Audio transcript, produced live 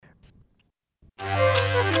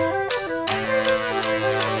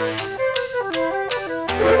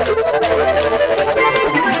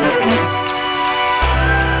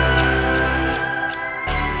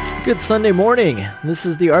Good Sunday morning. This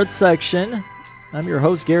is the Arts Section. I'm your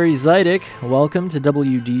host, Gary Zidek. Welcome to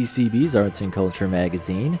WDCB's Arts and Culture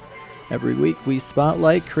magazine. Every week we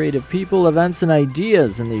spotlight creative people, events, and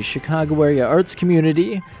ideas in the Chicago area arts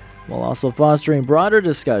community, while also fostering broader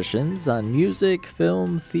discussions on music,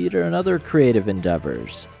 film, theater, and other creative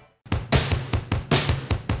endeavors.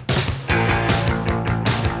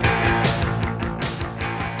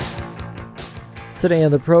 Today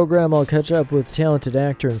on the program, I'll catch up with talented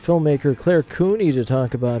actor and filmmaker Clare Cooney to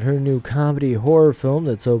talk about her new comedy horror film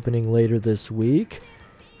that's opening later this week.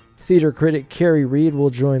 Theater critic Kerry Reid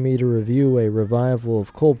will join me to review a revival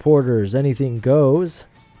of Cole Porter's Anything Goes.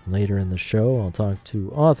 Later in the show, I'll talk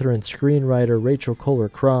to author and screenwriter Rachel Koller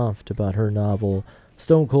Croft about her novel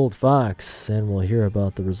Stone Cold Fox, and we'll hear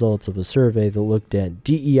about the results of a survey that looked at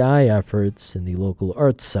DEI efforts in the local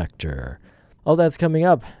arts sector. All that's coming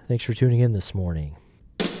up. Thanks for tuning in this morning.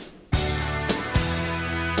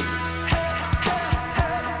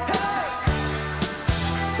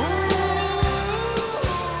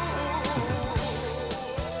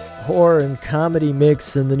 Horror and comedy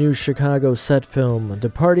mix in the new Chicago set film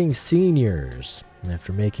Departing Seniors.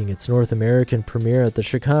 After making its North American premiere at the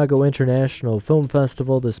Chicago International Film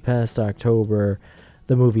Festival this past October,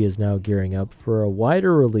 the movie is now gearing up for a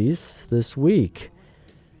wider release this week.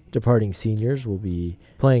 Departing Seniors will be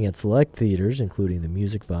playing at select theaters, including the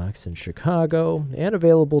Music Box in Chicago, and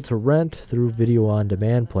available to rent through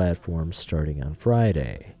video-on-demand platforms starting on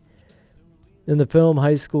Friday. In the film,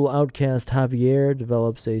 high school outcast Javier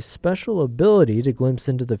develops a special ability to glimpse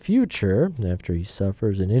into the future after he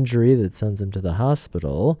suffers an injury that sends him to the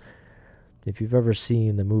hospital. If you've ever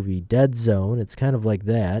seen the movie Dead Zone, it's kind of like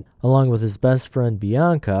that. Along with his best friend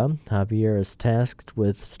Bianca, Javier is tasked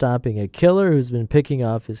with stopping a killer who's been picking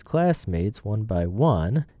off his classmates one by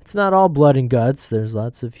one. It's not all blood and guts, there's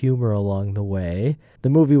lots of humor along the way. The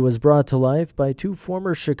movie was brought to life by two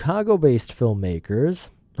former Chicago-based filmmakers.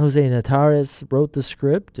 Jose Natares wrote the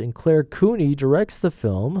script, and Clare Cooney directs the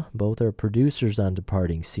film. Both are producers on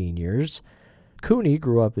Departing Seniors. Cooney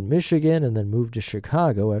grew up in Michigan and then moved to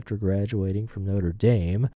Chicago after graduating from Notre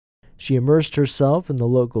Dame. She immersed herself in the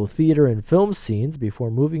local theater and film scenes before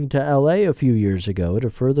moving to LA a few years ago to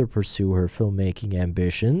further pursue her filmmaking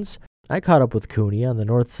ambitions. I caught up with Cooney on the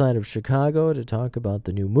north side of Chicago to talk about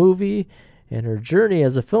the new movie and her journey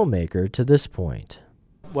as a filmmaker to this point.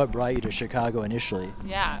 What brought you to Chicago initially?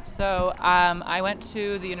 Yeah, so I went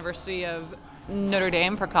to the University of Notre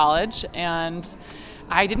Dame for college, and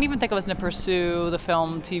I didn't even think I was going to pursue the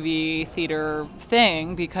film, TV, theater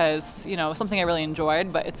thing because, it was something I really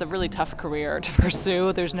enjoyed, but it's a really tough career to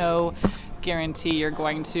pursue. There's no guarantee you're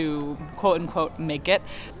going to quote-unquote make it.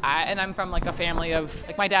 And I'm from a family of,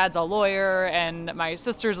 my dad's a lawyer and my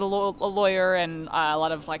sister's a lawyer and a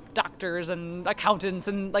lot of doctors and accountants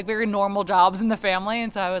and very normal jobs in the family.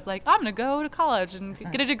 And so I was like, I'm going to go to college and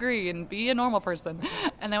get a degree and be a normal person.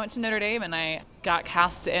 And I went to Notre Dame and I got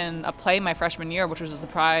cast in a play my freshman year, which was a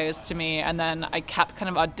surprise to me. And then I kept kind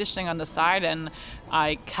of auditioning on the side and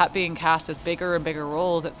I kept being cast as bigger and bigger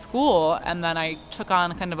roles at school. And then I took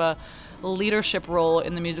on kind of a leadership role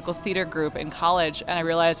in the musical theater group in college, and I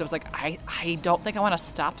realized I was I don't think I want to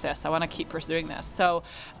stop this. I want to keep pursuing this. So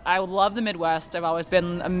I love the Midwest. I've always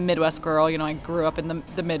been a Midwest girl. I grew up in the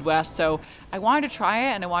Midwest, so I wanted to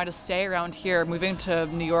try it and I wanted to stay around here. Moving to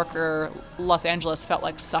New York or Los Angeles felt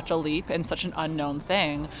like such a leap and such an unknown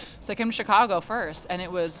thing. So I came to Chicago first, and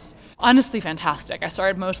it was honestly fantastic. I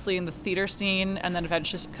started mostly in the theater scene and then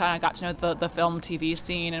eventually kind of got to know the film TV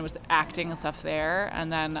scene and was acting and stuff there.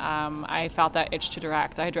 And then I felt that itch to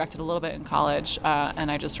direct. I directed a little bit in college and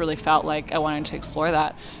I just really felt like I wanted to explore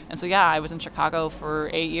that. And so I was in Chicago for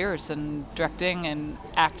 8 years and directing and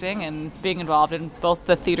acting and being involved in both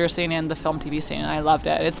the theater scene and the film TV scene, and I loved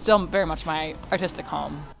it. It's still very much my artistic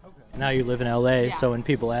home. Now you live in LA, yeah. So when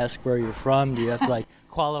people ask where you're from, do you have to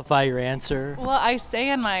qualify your answer? Well, I say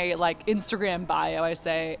in my Instagram bio, I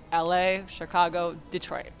say LA, Chicago,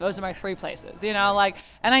 Detroit. Those are my three places,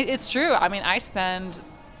 it's true.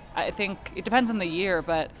 I think it depends on the year,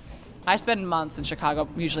 but I spend months in Chicago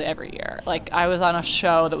usually every year. I was on a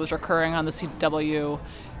show that was recurring on the CW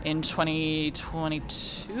in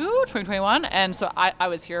 2021, and so I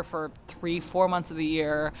was here for 3-4 months of the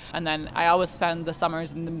year, and then I always spend the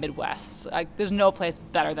summers in the Midwest. There's no place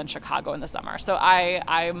better than Chicago in the summer, so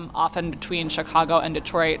I'm often between Chicago and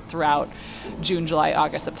Detroit throughout June, July,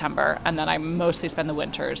 August, September, and then I mostly spend the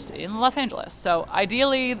winters in Los Angeles. So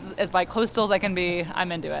ideally, as bi-coastal as I can be,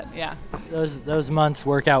 I'm into it. Yeah. Those months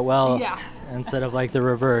work out well. Yeah. Instead of the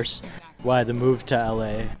reverse. Exactly. Why the move to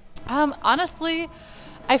LA? Honestly,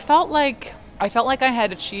 I felt like I felt like I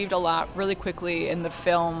had achieved a lot really quickly in the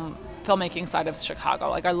filmmaking side of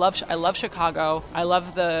Chicago. Like I love Chicago. I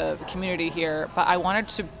love the community here, but I wanted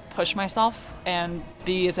to push myself and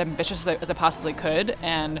be as ambitious as I possibly could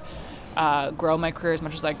and grow my career as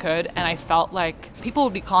much as I could. And I felt like people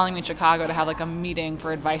would be calling me in Chicago to have like a meeting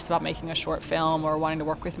for advice about making a short film or wanting to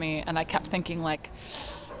work with me. And I kept thinking like,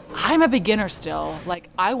 I'm a beginner still. Like,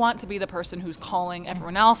 I want to be the person who's calling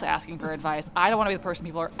everyone else asking for advice. I don't want to be the person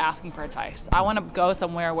people are asking for advice. I want to go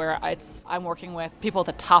somewhere where I'm working with people at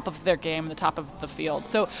the top of their game, the top of the field.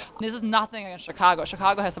 So this is nothing against Chicago.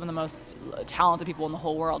 Chicago has some of the most talented people in the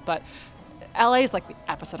whole world, but LA is like the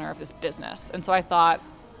epicenter of this business. And so I thought,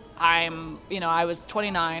 I was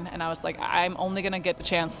 29 and I was like, I'm only going to get a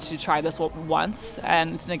chance to try this once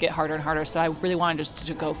and it's going to get harder and harder. So I really wanted just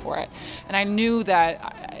to go for it. And I knew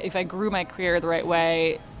that if I grew my career the right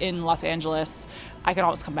way in Los Angeles, I could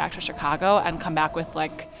always come back to Chicago and come back with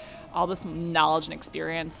like all this knowledge and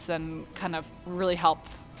experience and kind of really help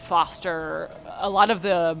foster a lot of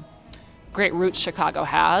the great roots Chicago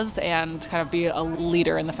has and kind of be a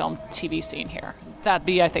leader in the film TV scene here. That'd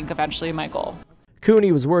be, I think, eventually my goal.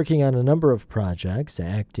 Cooney was working on a number of projects,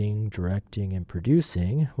 acting, directing, and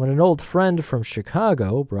producing, when an old friend from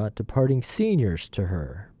Chicago brought Departing Seniors to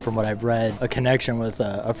her. From what I've read, a connection with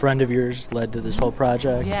a friend of yours led to this whole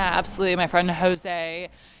project. Yeah, absolutely. My friend Jose,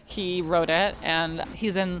 he wrote it, and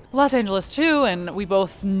he's in Los Angeles too, and we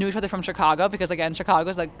both knew each other from Chicago because, again, Chicago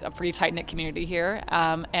is like a pretty tight-knit community here,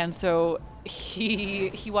 and so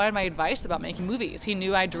he wanted my advice about making movies. He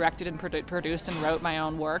knew I directed and produced and wrote my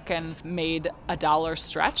own work and made a dollar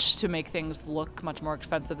stretch to make things look much more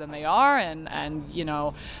expensive than they are, and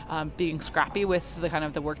being scrappy with the kind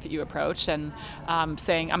of the work that you approach and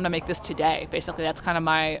saying, I'm going to make this today. Basically, that's kind of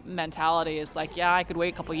my mentality is like, yeah, I could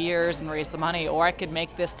wait a couple years and raise the money, or I could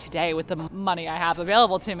make this today with the money I have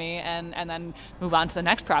available to me and then move on to the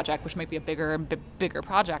next project, which might be a bigger and bigger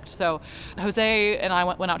project. So Jose and I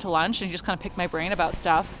went out to lunch and he just kind of picked my brain about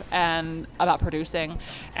stuff and about producing.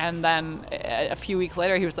 And then a few weeks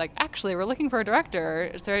later, he was like, actually, we're looking for a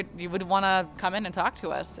director. So you would want to come in and talk to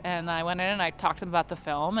us. And I went in and I talked to him about the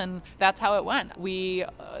film, and that's how it went. We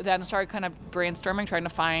then started kind of brainstorming, trying to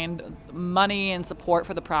find money and support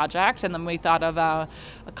for the project. And then we thought of a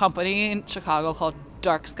company in Chicago called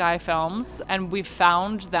Dark Sky Films, and we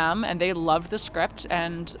found them, and they loved the script,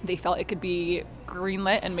 and they felt it could be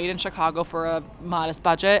greenlit and made in Chicago for a modest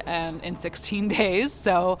budget and in 16 days.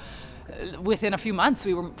 So within a few months,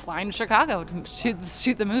 we were flying to Chicago to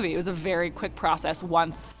shoot the movie. It was a very quick process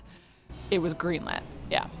once it was greenlit.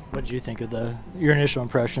 Yeah. What did you think of your initial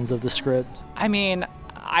impressions of the script? I mean,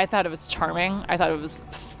 I thought it was charming. I thought it was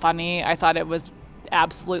funny. I thought it was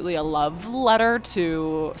absolutely a love letter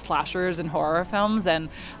to slashers and horror films, and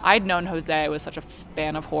I'd known Jose was such a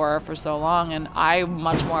fan of horror for so long, and I'm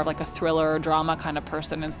much more of like a thriller drama kind of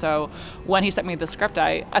person, and so when he sent me the script,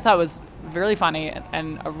 I thought it was really funny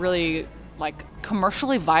and a really like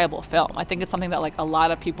commercially viable film. I think it's something that like a lot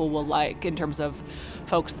of people will like in terms of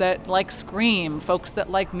folks that like Scream, folks that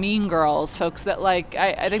like Mean Girls, folks that like,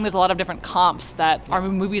 I think there's a lot of different comps that are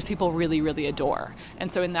movies people really, really adore.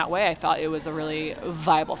 And so in that way, I felt it was a really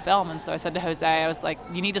viable film. And so I said to Jose, I was like,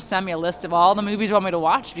 you need to send me a list of all the movies you want me to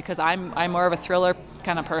watch, because I'm more of a thriller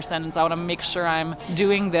kind of person. And so I want to make sure I'm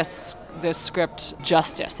doing this script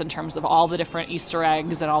justice in terms of all the different Easter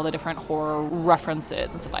eggs and all the different horror references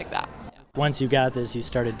and stuff like that. Once you got this, you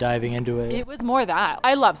started diving into it? It was more that.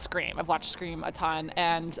 I love Scream. I've watched Scream a ton,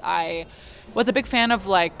 and I was a big fan of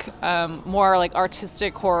like more like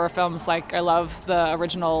artistic horror films. Like I love the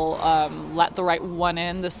original Let the Right One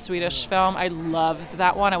In, the Swedish film. I loved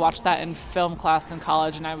that one. I watched that in film class in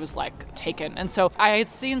college, and I was like taken. And so I had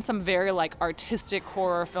seen some very like artistic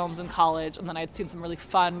horror films in college, and then I'd seen some really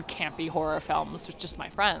fun, campy horror films with just my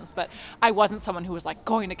friends. But I wasn't someone who was like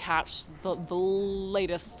going to catch the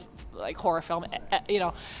latest like horror film,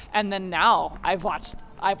 and then now I've watched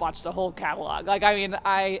the whole catalog. Like, I mean,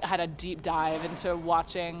 I had a deep dive into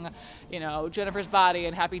watching, Jennifer's Body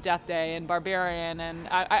and Happy Death Day and Barbarian, and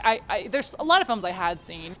I there's a lot of films I had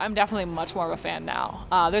seen. I'm definitely much more of a fan now.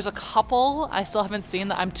 There's a couple I still haven't seen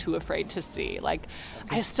that I'm too afraid to see. Like,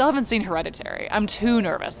 I still haven't seen Hereditary. I'm too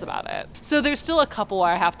nervous about it. So there's still a couple where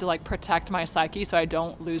I have to like protect my psyche so I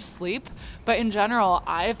don't lose sleep. But in general,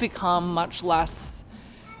 I've become much less.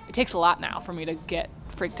 It takes a lot now for me to get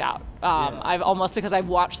freaked out. I've almost, because I've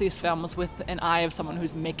watched these films with an eye of someone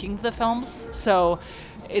who's making the films, so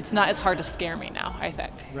it's not as hard to scare me now, I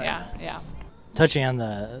think. Right. Yeah. Touching on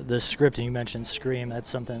the script, and you mentioned Scream, that's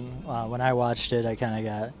something, when I watched it, I kind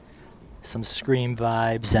of got some Scream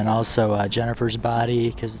vibes, and also Jennifer's Body,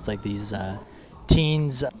 because it's like these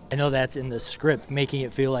teens. I know that's in the script, making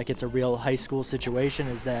it feel like it's a real high school situation.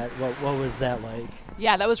 Is that what was that like?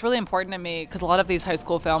 Yeah, that was really important to me because a lot of these high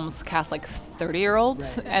school films cast like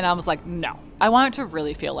 30-year-olds, right. And I was like, no, I want it to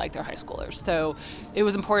really feel like they're high schoolers. So it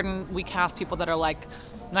was important we cast people that are like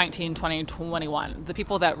 19, 20, 21, the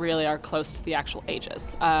people that really are close to the actual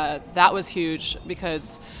ages. That was huge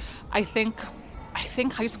because I think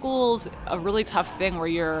high school's a really tough thing where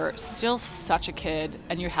you're still such a kid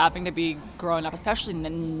and you're having to be growing up, especially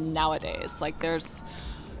nowadays. Like there's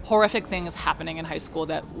horrific things happening in high school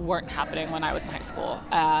that weren't happening when I was in high school.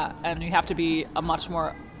 And you have to be a much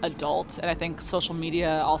more adult. And I think social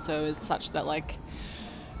media also is such that like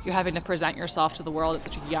you're having to present yourself to the world at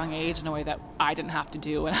such a young age in a way that I didn't have to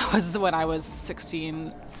do when I was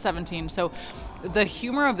 16, 17. So the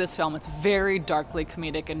humor of this film, it's very darkly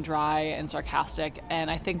comedic and dry and sarcastic. And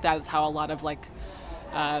I think that's how a lot of like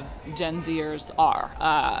Gen Zers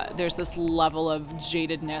are. There's this level of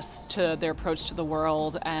jadedness to their approach to the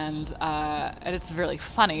world, and it's really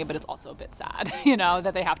funny, but it's also a bit sad,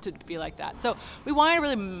 that they have to be like that. So we wanted to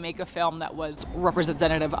really make a film that was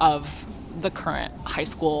representative of the current high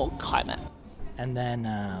school climate. And then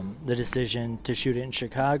the decision to shoot it in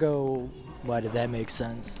Chicago, why did that make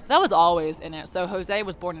sense? That was always in it. So Jose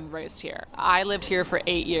was born and raised here. I lived here for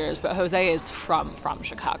 8 years, but Jose is from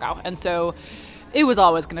Chicago. And so it was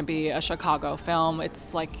always going to be a Chicago film.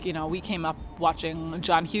 It's like, we came up watching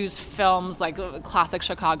John Hughes films, like classic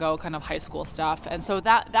Chicago kind of high school stuff. And so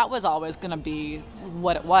that was always going to be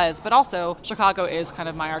what it was. But also, Chicago is kind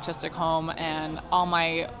of my artistic home, and all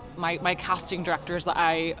my casting directors,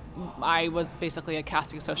 I was basically a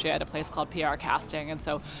casting associate at a place called PR Casting, and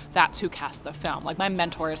so that's who cast the film. Like my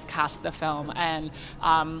mentors cast the film, and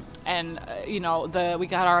we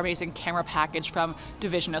got our amazing camera package from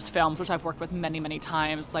Divisionist Films, which I've worked with many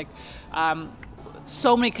times. Like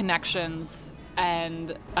so many connections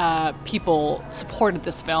and people supported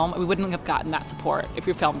this film. We wouldn't have gotten that support if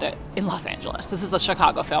we filmed it in Los Angeles. This is a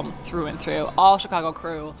Chicago film through and through. All Chicago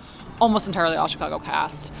crew, almost entirely all Chicago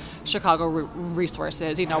cast, Chicago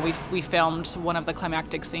resources. We filmed one of the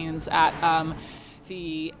climactic scenes at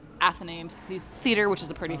the Athenaeum Theater, which is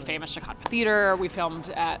a pretty famous Chicago theater. We filmed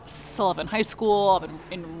at Sullivan High School up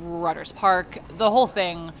in Rudders Park. The whole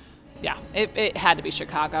thing, yeah, it had to be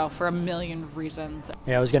Chicago for a million reasons.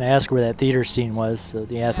 Yeah, I was going to ask where that theater scene was, so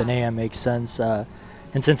the Athenaeum makes sense. And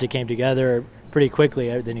since it came together pretty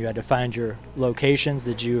quickly, then you had to find your locations.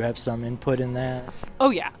 Did you have some input in that? Oh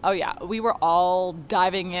yeah. We were all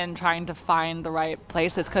diving in trying to find the right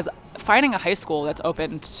places, because finding a high school that's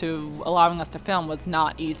open to allowing us to film was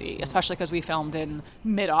not easy, especially because we filmed in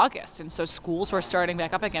mid-August, and so schools were starting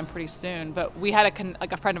back up again pretty soon. But we had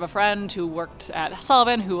a friend of a friend who worked at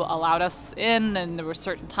Sullivan who allowed us in, and there were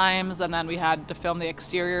certain times, and then we had to film the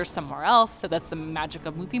exteriors somewhere else. So that's the magic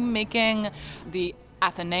of movie making. The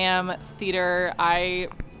Athenaeum Theater, I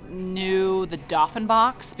knew the Dolphin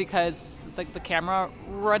Box because the camera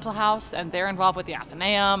rental house, and they're involved with the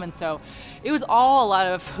Athenaeum, and so it was all a lot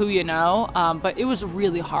of who you know, but it was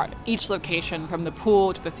really hard. Each location, from the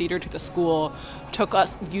pool to the theater to the school, took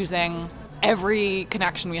us using every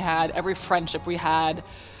connection we had, every friendship we had.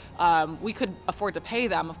 We could afford to pay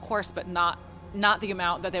them, of course, but not the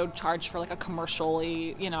amount that they would charge for like a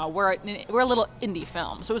commercially, we're a little indie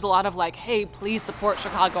film. So it was a lot of like, hey, please support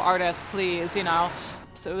Chicago artists, please,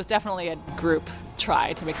 So it was definitely a group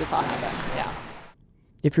try to make this all happen, yeah.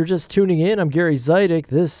 If you're just tuning in, I'm Gary Zidek.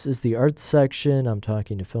 This is the Arts Section. I'm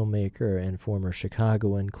talking to filmmaker and former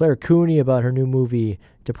Chicagoan Clare Cooney about her new movie,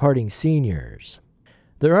 Departing Seniors.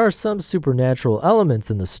 There are some supernatural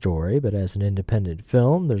elements in the story, but as an independent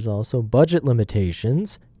film, there's also budget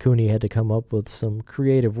limitations. Cooney had to come up with some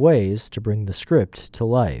creative ways to bring the script to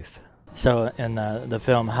life. So in the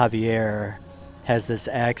film, Javier has this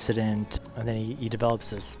accident, and then he develops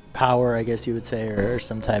this power, I guess you would say, or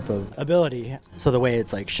some type of ability. So the way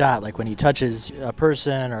it's like shot, like when he touches a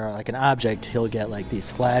person or like an object, he'll get like these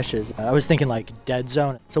flashes. I was thinking like Dead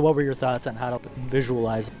Zone. So what were your thoughts on how to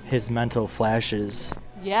visualize his mental flashes?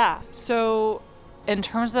 Yeah, so in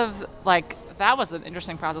terms of like, that was an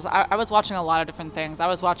interesting process. I was watching a lot of different things. I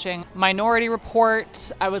was watching Minority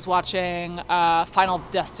Report. I was watching Final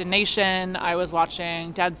Destination. I was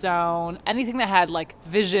watching Dead Zone. Anything that had like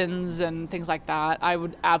visions and things like that, I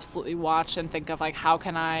would absolutely watch and think of like, how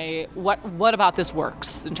can what about this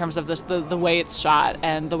works in terms of the way it's shot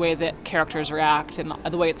and the way that characters react and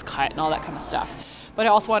the way it's cut and all that kind of stuff. but I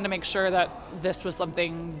also wanted to make sure that this was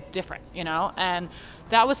something different, and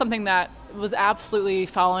that was something that was absolutely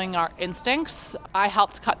following our instincts. I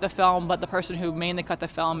helped cut the film, but the person who mainly cut the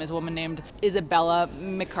film is a woman named Isabella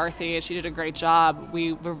McCarthy. She did a great job.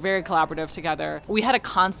 We were very collaborative together. We had a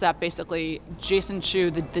concept, basically. Jason Chu,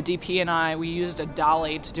 the DP, and I, we used a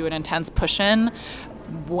dolly to do an intense push-in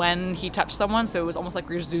when he touched someone, so it was almost like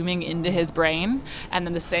we were zooming into his brain, and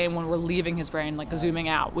then the same when we're leaving his brain, like zooming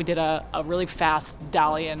out. We did a really fast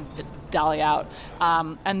dolly in, dolly out,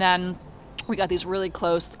 and then we got these really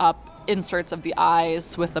close up inserts of the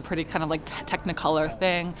eyes with a pretty kind of like technicolor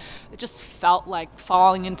thing. It just felt like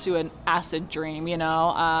falling into an acid dream,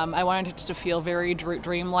 I wanted it to feel very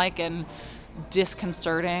dreamlike and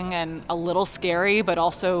disconcerting and a little scary, but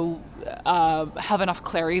also have enough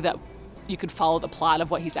clarity that you could follow the plot of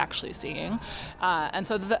what he's actually seeing. And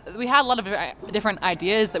so we had a lot of different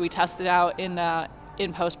ideas that we tested out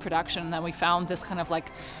in post-production, and then we found this kind of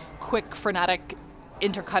like quick, frenetic,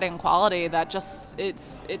 intercutting quality that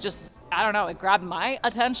I don't know, it grabbed my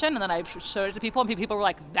attention, and then I showed it to people, and people were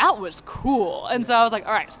like, that was cool. And so I was like,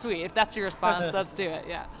 all right, sweet, if that's your response, let's do it,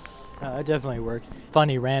 yeah. It definitely works.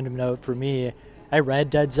 Funny random note for me, I read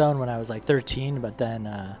Dead Zone when I was like 13, but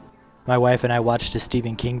then my wife and I watched a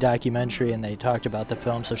Stephen King documentary, and they talked about the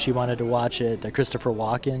film, so she wanted to watch it, the Christopher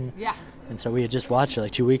Walken. Yeah. And so we had just watched it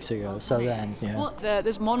like 2 weeks ago. So then, yeah. Well,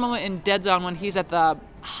 there's one moment in Dead Zone when he's at the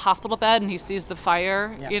hospital bed and he sees the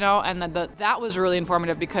fire, and that was really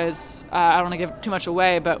informative because I don't want to give too much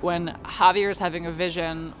away, but when Javier's having a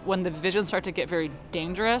vision, when the visions start to get very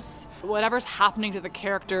dangerous, whatever's happening to the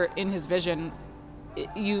character in his vision,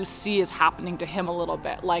 you see is happening to him a little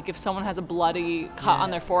bit. Like if someone has a bloody cut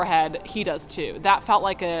on their forehead, he does too. That felt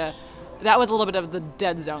like that was a little bit of the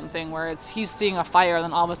Dead Zone thing where he's seeing a fire and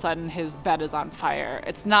then all of a sudden his bed is on fire.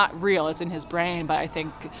 It's not real, it's in his brain, but I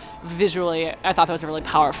think visually I thought that was a really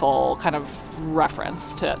powerful kind of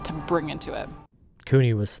reference to bring into it.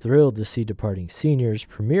 Cooney was thrilled to see Departing Seniors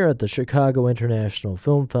premiere at the Chicago International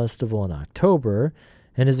Film Festival in October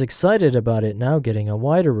and is excited about it now getting a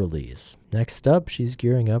wider release. Next up, she's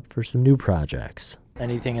gearing up for some new projects.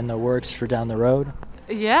 Anything in the works for down the road?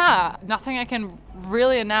 Yeah, nothing I can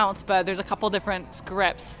really announce, but there's a couple different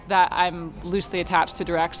scripts that I'm loosely attached to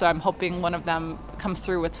direct, so I'm hoping one of them comes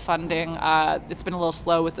through with funding. It's been a little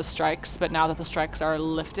slow with the strikes, but now that the strikes are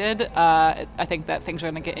lifted, I think that things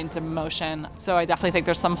are going to get into motion. So I definitely think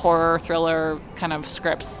there's some horror, thriller kind of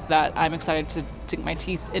scripts that I'm excited to sink my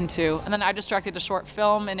teeth into. And then I just directed a short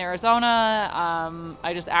film in Arizona.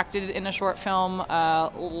 I just acted in a short film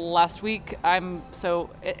last week. I'm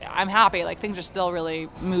happy. Like things are still really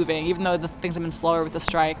moving, even though the things have been slower with the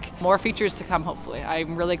strike. More features to come, hopefully.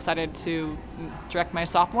 I'm really excited to direct my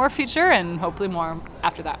sophomore feature and hopefully more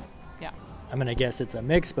after that. Yeah. I'm going to guess it's a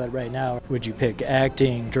mix, but right now, would you pick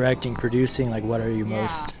acting, directing, producing? Like what are you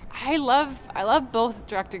most? I love both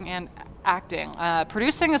directing and acting.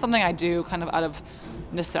 Producing is something I do kind of out of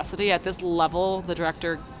necessity. At this level, the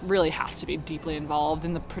director really has to be deeply involved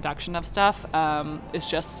in the production of stuff. It's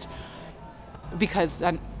just because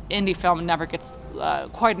an indie film never gets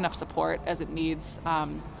quite enough support as it needs,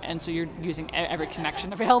 and so you're using every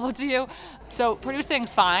connection available to you. So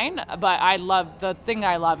producing's fine, but the thing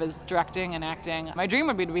I love is directing and acting. My dream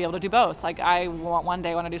would be to be able to do both. Like I one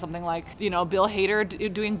day want to do something like Bill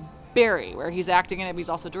Hader doing Barry, where he's acting in it but he's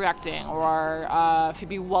also directing, or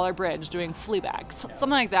Phoebe Waller-Bridge doing Fleabag. Something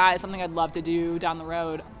like that is something I'd love to do down the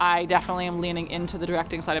road. I definitely am leaning into the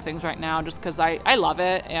directing side of things right now just because I love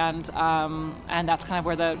it, and that's kind of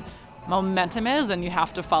where the momentum is, and you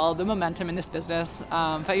have to follow the momentum in this business.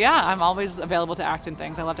 But yeah, I'm always available to act in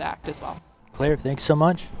things. I love to act as well. Claire, thanks so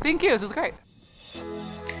much. Thank you. This was great.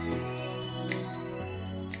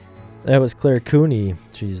 That was Clare Cooney.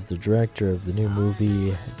 She's the director of the new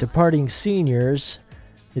movie Departing Seniors.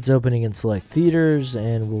 It's opening in select theaters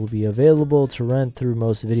and will be available to rent through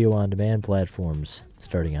most video-on-demand platforms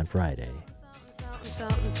starting on Friday.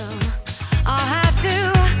 I'll have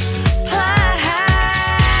to play.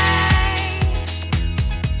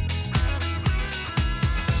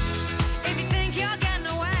 If you think you're getting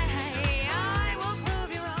away, I will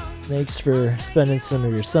prove you wrong. Thanks for spending some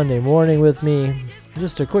of your Sunday morning with me.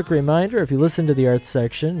 Just a quick reminder, if you listen to the Arts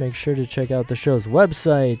Section, make sure to check out the show's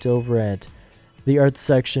website over at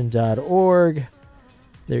theartsection.org.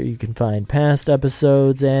 There you can find past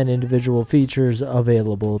episodes and individual features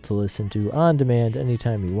available to listen to on demand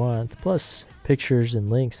anytime you want, plus pictures and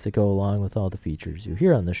links that go along with all the features you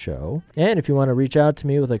hear on the show. And if you want to reach out to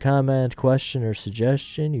me with a comment, question, or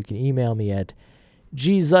suggestion, you can email me at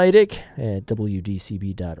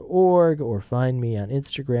gzidek@wdcb.org or find me on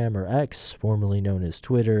Instagram or X, formerly known as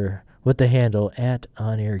Twitter, with the handle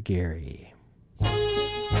 @OnAirGary.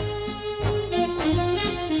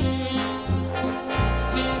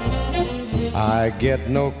 I get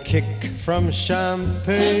no kick from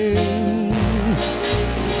champagne.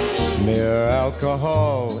 Mere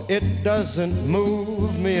alcohol, it doesn't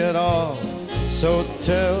move me at all. So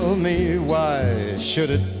tell me, why should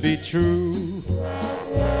it be true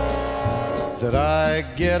that I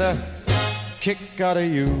get a kick out of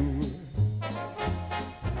you?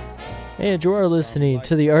 And you are listening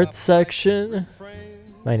to the Arts Section.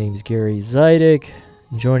 My name's Gary Zidek.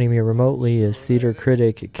 Joining me remotely is theater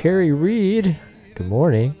critic Kerry Reid. Good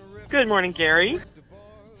morning. Good morning, Gary.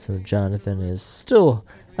 So Jonathan is still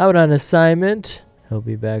out on assignment. He'll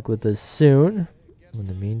be back with us soon. In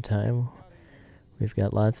the meantime, we've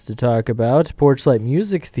got lots to talk about. Porchlight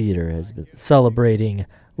Music Theatre has been celebrating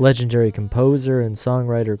legendary composer and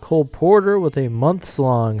songwriter Cole Porter with a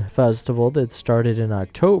months-long festival that started in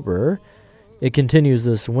October. It continues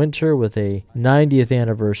this winter with a 90th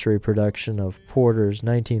anniversary production of Porter's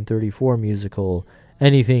 1934 musical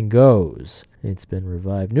Anything Goes. It's been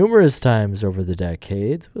revived numerous times over the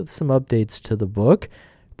decades with some updates to the book.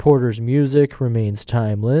 Porter's music remains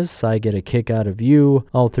timeless. I Get a Kick Out of You,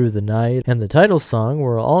 All Through the Night, and the title song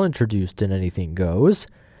were all introduced in Anything Goes.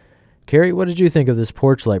 Kerry, what did you think of this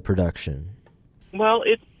Porchlight production? Well,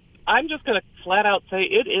 I'm just going to flat out say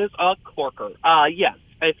it is a corker. Yes.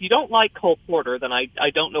 If you don't like Cole Porter, then I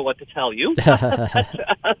don't know what to tell you.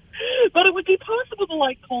 But it would be possible to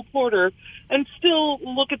like Cole Porter and still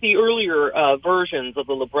look at the earlier versions of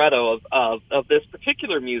the libretto of this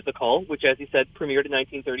particular musical, which, as you said, premiered in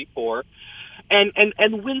 1934,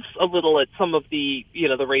 and wince a little at some of the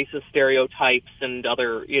the racist stereotypes and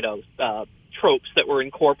other tropes that were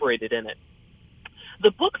incorporated in it.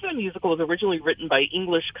 The book for the musical was originally written by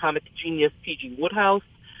English comic genius P.G. Wodehouse,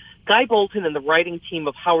 Guy Bolton, and the writing team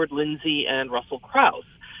of Howard Lindsay and Russell Krauss.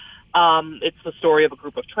 It's the story of a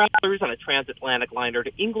group of travelers on a transatlantic liner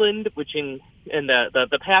to England, which in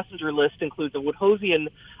the passenger list includes a Woodhousian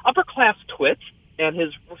upper-class twit and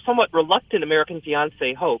his somewhat reluctant American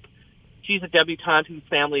fiancée, Hope. She's a debutante whose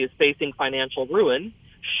family is facing financial ruin.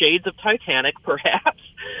 Shades of Titanic, perhaps.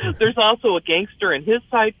 There's also a gangster and his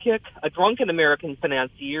sidekick, a drunken American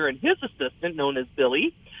financier and his assistant, known as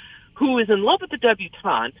Billy, who is in love with the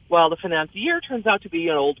debutante, while the financier turns out to be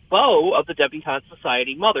an old beau of the debutante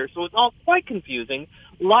society mother. So it's all quite confusing.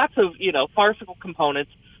 Lots of, farcical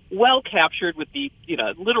components, well captured with the,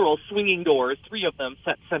 literal swinging doors, 3 of them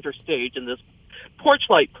set center stage in this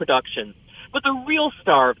Porchlight production. But the real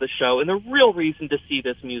star of the show, and the real reason to see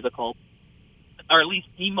this musical, or at least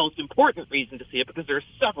the most important reason to see it, because there are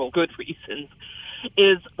several good reasons,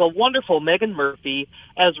 is the wonderful Megan Murphy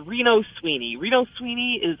as Reno Sweeney. Reno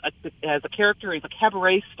Sweeney is a character, is a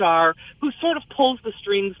cabaret star who sort of pulls the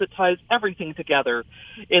strings that ties everything together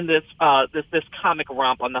in this comic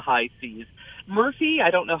romp on the high seas. Murphy,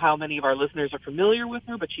 I don't know how many of our listeners are familiar with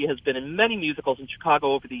her, but she has been in many musicals in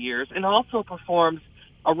Chicago over the years and also performs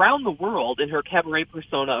around the world in her cabaret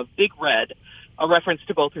persona of Big Red, a reference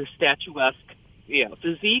to both her statuesque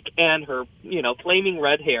physique and her, flaming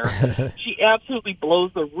red hair. She absolutely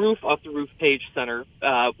blows the roof off the Roof Page Center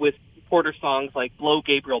with Porter songs like Blow,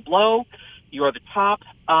 Gabriel, Blow, You're the Top.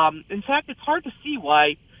 In fact, it's hard to see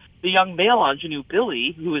why the young male ingenue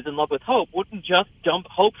Billy, who is in love with Hope, wouldn't just dump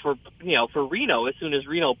Hope for Reno as soon as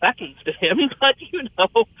Reno beckons to him. But,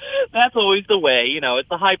 that's always the way. It's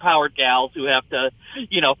the high-powered gals who have to,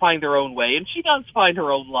 find their own way. And she does find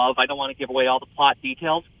her own love. I don't want to give away all the plot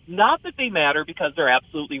details. Not that they matter because they're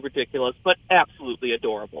absolutely ridiculous, but absolutely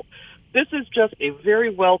adorable. This is just a very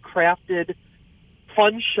well-crafted,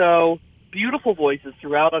 fun show, beautiful voices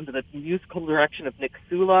throughout under the musical direction of Nick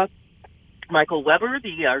Sula. Michael Weber,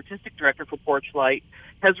 the artistic director for Porchlight,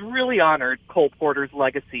 has really honored Cole Porter's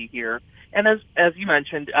legacy here. And as you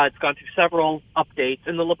mentioned, it's gone through several updates,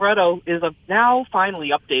 and the libretto is now finally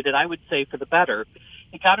updated, I would say, for the better.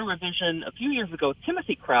 It got a revision a few years ago with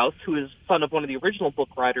Timothy Krauss, who is son of one of the original book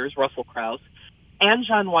writers, Russell Krauss, and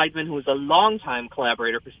John Weidman, who is a longtime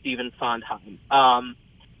collaborator for Stephen Sondheim.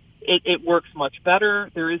 It works much better.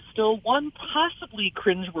 There is still one possibly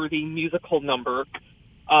cringeworthy musical number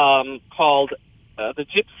called The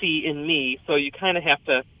Gypsy in Me, so you kind of have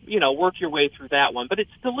to, work your way through that one. But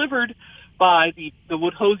it's delivered by the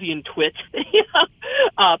Woodhousian twit,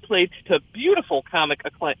 played to beautiful comic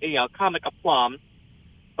aplomb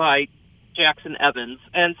by Jackson Evans,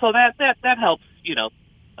 and so that helps,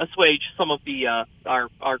 assuage some of the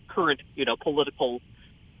our current, political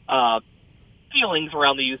feelings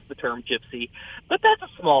around the use of the term gypsy. But that's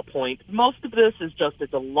a small point. Most of this is just a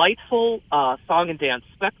delightful song and dance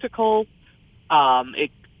spectacle.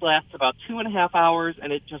 It lasts about 2.5 hours,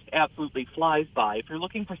 and it just absolutely flies by. If you're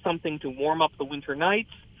looking for something to warm up the winter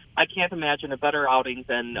nights, I can't imagine a better outing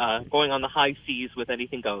than going on the high seas with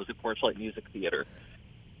Anything Goes at Porchlight Music Theatre.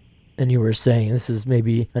 And you were saying this is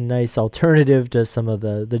maybe a nice alternative to some of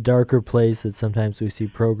the darker plays that sometimes we see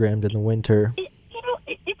programmed in the winter.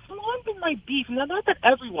 It's long been my beef. Now, not that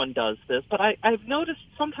everyone does this, but I've noticed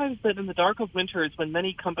sometimes that in the dark of winter is when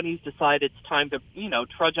many companies decide it's time to,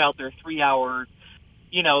 trudge out their 3-hour,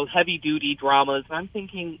 heavy-duty dramas. And I'm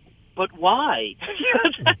thinking, but why?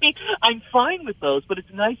 I mean, I'm fine with those, but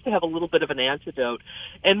it's nice to have a little bit of an antidote.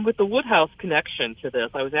 And with the Woodhouse connection to this,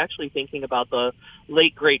 I was actually thinking about the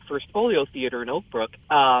late, great First Folio Theater in Oak Brook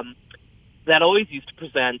that always used to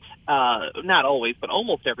present, not always, but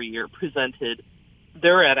almost every year, presented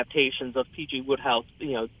their adaptations of P.G. Woodhouse,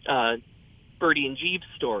 Bertie and Jeeves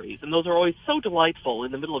stories. And those are always so delightful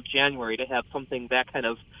in the middle of January to have something that kind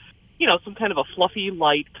of, some kind of a fluffy,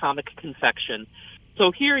 light comic confection.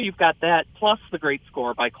 So here you've got that, plus the great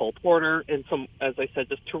score by Cole Porter, and some, as I said,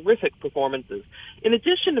 just terrific performances. In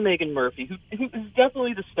addition to Megan Murphy, who is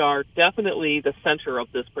definitely the star, definitely the center of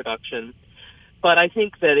this production, but I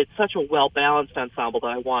think that it's such a well-balanced ensemble that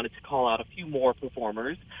I wanted to call out a few more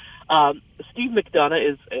performers. Steve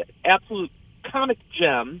McDonough is an absolute comic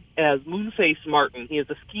gem as Moonface Martin. He is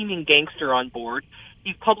a scheming gangster on board.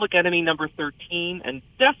 He's public enemy number 13 and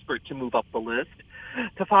desperate to move up the list.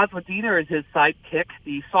 Tafaz Medina is his sidekick,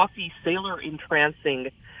 the saucy sailor entrancing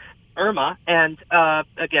Irma. And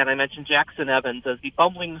again, I mentioned Jackson Evans as the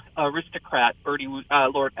bumbling aristocrat,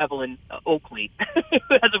 Lord Evelyn Oakley, who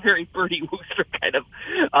has a very Bertie Wooster kind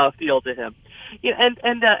of feel to him. Yeah,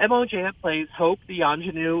 and Emma Ojea plays Hope, the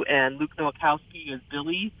ingenue, and Luke Nowakowski is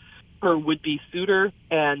Billy, her would-be suitor,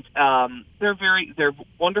 and they're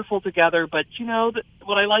wonderful together. But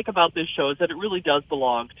what I like about this show is that it really does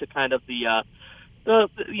belong to kind of the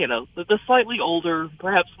slightly older,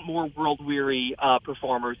 perhaps more world-weary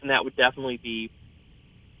performers, and that would definitely be,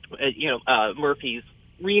 Murphy's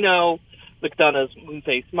Reno, McDonough's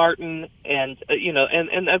Moonface Martin, and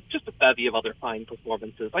just a bevy of other fine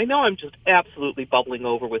performances. I know I'm just absolutely bubbling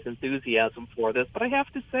over with enthusiasm for this, but I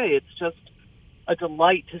have to say it's just a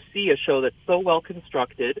delight to see a show that's so well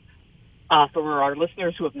constructed. For our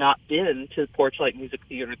listeners who have not been to Porchlight Music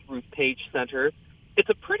Theatre at the Ruth Page Center, it's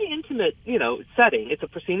a pretty intimate, setting. It's a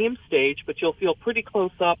proscenium stage, but you'll feel pretty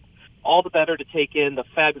close up, all the better to take in the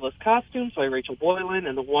fabulous costumes by Rachel Boylan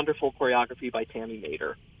and the wonderful choreography by Tammy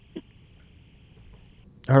Mater.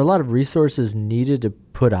 Are a lot of resources needed to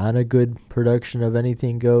put on a good production of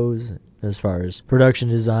Anything Goes? As far as production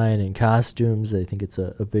design and costumes, I think it's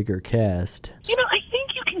a bigger cast. I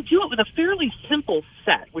think you can do it with a fairly simple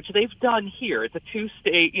set, which they've done here. It's a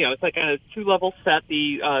two-stage, it's like a two-level set.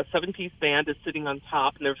 The 7-piece band is sitting on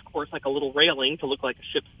top, and there's, of course, like a little railing to look like a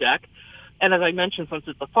ship's deck. And as I mentioned, since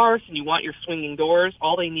it's a farce and you want your swinging doors,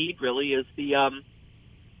 all they need really is the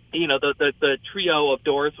trio of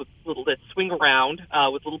doors that swing around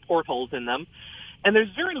with little portholes in them. And there's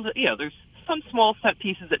there's some small set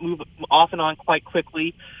pieces that move off and on quite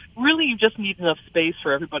quickly. Really, you just need enough space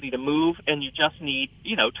for everybody to move, and you just need,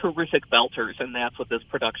 terrific belters, and that's what this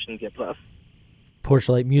production gives us.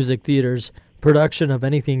 Porchlight Music Theater's production of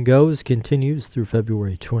Anything Goes continues through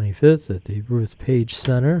February 25th at the Ruth Page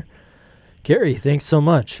Center. Gary, thanks so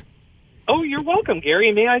much. Oh, you're welcome, Gary.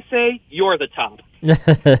 And may I say, you're the top.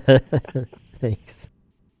 Thanks.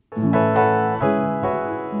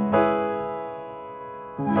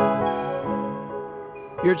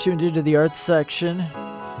 You're tuned into the arts section.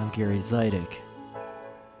 I'm Gary Zidek.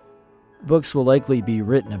 Books will likely be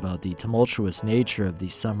written about the tumultuous nature of the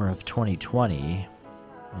summer of 2020.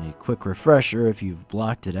 A quick refresher if you've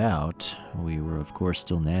blocked it out. We were, of course,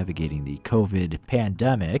 still navigating the COVID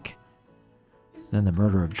pandemic. Then the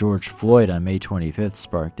murder of George Floyd on May 25th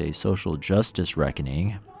sparked a social justice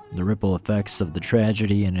reckoning. The ripple effects of the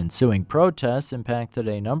tragedy and ensuing protests impacted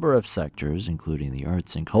a number of sectors, including the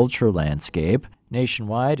arts and culture landscape.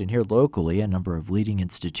 Nationwide and here locally, a number of leading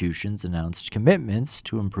institutions announced commitments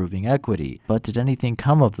to improving equity. But did anything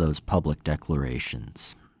come of those public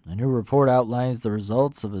declarations? A new report outlines the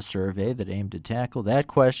results of a survey that aimed to tackle that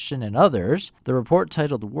question and others. The report,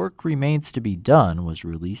 titled Work Remains to be Done, was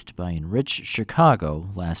released by Enrich Chicago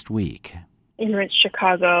last week. Enrich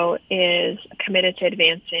Chicago is committed to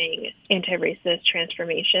advancing anti-racist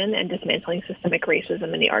transformation and dismantling systemic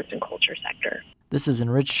racism in the arts and culture sector. This is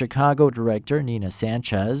Enrich Chicago director Nina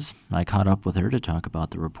Sanchez. I caught up with her to talk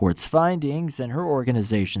about the report's findings and her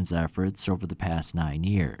organization's efforts over the past 9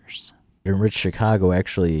 years. Enrich Chicago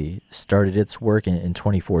actually started its work in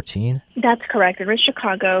 2014. That's correct. Enrich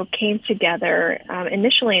Chicago came together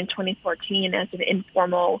initially in 2014 as an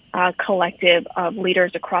informal collective of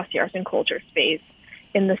leaders across the arts and culture space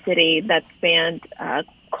in the city that spanned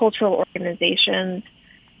cultural organizations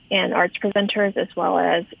and arts presenters, as well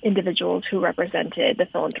as individuals who represented the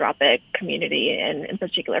philanthropic community and in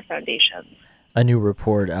particular foundations. A new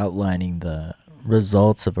report outlining the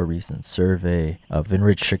results of a recent survey of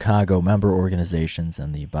Enrich Chicago member organizations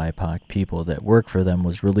and the BIPOC people that work for them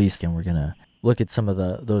was released, and we're going to look at some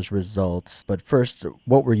of those results. But first,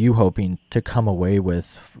 what were you hoping to come away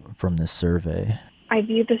with from this survey? I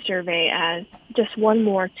view the survey as just one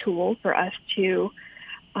more tool for us to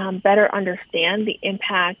better understand the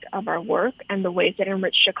impact of our work and the ways that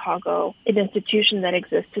Enrich Chicago, an institution that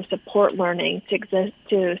exists to support learning,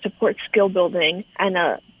 to support skill building, and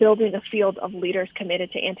building a field of leaders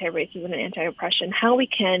committed to anti-racism and anti-oppression, how we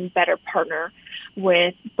can better partner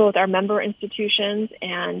with both our member institutions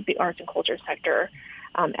and the arts and culture sector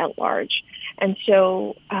at large. And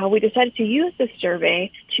so we decided to use this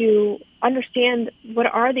survey to understand what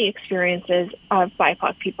are the experiences of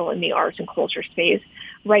BIPOC people in the arts and culture space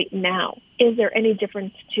right now. Is there any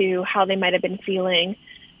difference to how they might have been feeling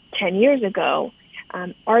 10 years ago?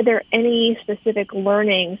 Are there any specific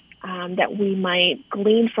learnings that we might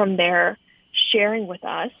glean from their sharing with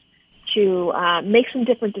us to make some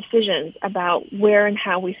different decisions about where and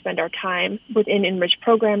how we spend our time within enriched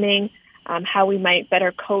programming, how we might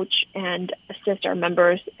better coach and assist our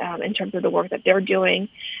members in terms of the work that they're doing,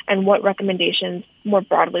 and what recommendations more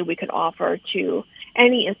broadly we could offer to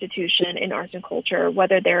any institution in arts and culture,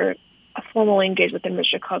 whether they're formally engaged with Enrich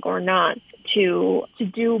Chicago or not, to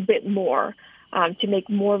do a bit more, to make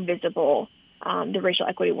more visible the racial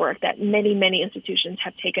equity work that many, many institutions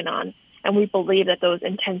have taken on. And we believe that those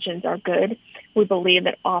intentions are good. We believe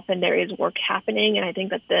that often there is work happening, and I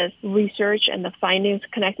think that this research and the findings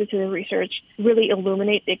connected to the research really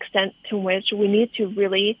illuminate the extent to which we need to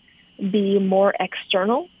really be more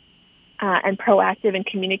external and proactive in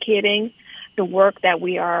communicating the work that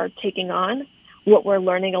we are taking on, what we're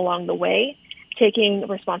learning along the way, taking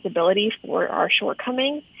responsibility for our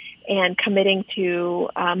shortcomings, and committing to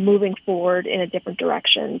moving forward in a different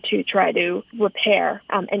direction to try to repair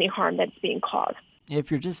any harm that's being caused.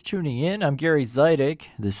 If you're just tuning in, I'm Gary Zidek.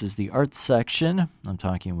 This is the Arts Section. I'm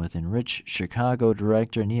talking with Enrich Chicago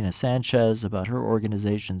Director Nina Sanchez about her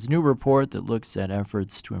organization's new report that looks at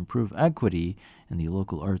efforts to improve equity in the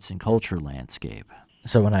local arts and culture landscape.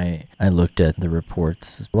 So when I looked at the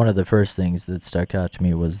report, one of the first things that stuck out to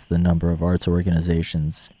me was the number of arts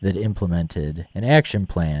organizations that implemented an action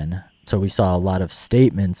plan. So we saw a lot of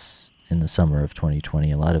statements in the summer of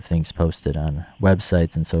 2020, a lot of things posted on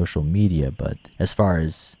websites and social media, but as far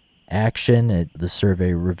as action, the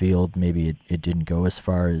survey revealed maybe it didn't go as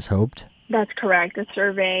far as hoped. That's correct. The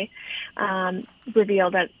survey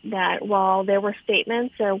revealed that while there were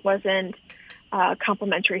statements, there wasn't a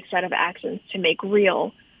complementary set of actions to make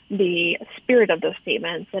real the spirit of those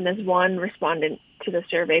statements. And as one respondent to the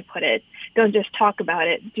survey put it, don't just talk about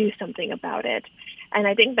it, do something about it. And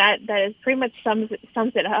I think that is pretty much sums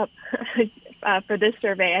it up for this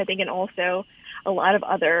survey, I think, and also a lot of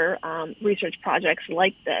other research projects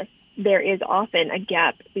like this. There is often a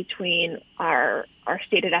gap between our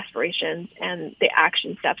stated aspirations and the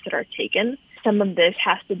action steps that are taken. Some of this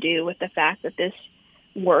has to do with the fact that this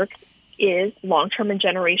work is long-term and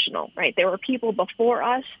generational, right? There were people before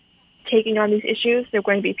us taking on these issues. There are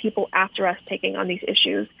going to be people after us taking on these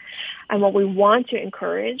issues. And what we want to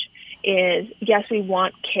encourage is, yes, we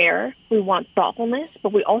want care, we want thoughtfulness,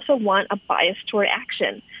 but we also want a bias toward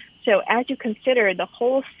action. So as you consider the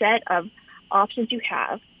whole set of options you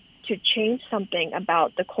have to change something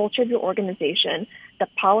about the culture of your organization, the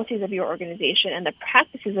policies of your organization, and the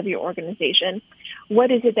practices of your organization, what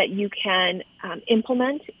is it that you can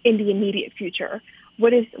implement in the immediate future?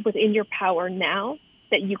 What is within your power now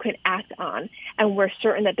that you can act on? And we're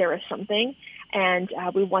certain that there is something, and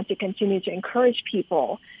we want to continue to encourage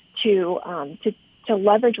people to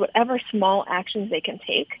leverage whatever small actions they can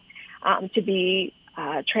take, to be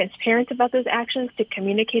transparent about those actions, to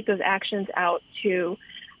communicate those actions out to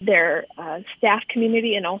their staff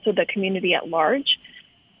community and also the community at large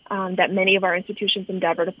that many of our institutions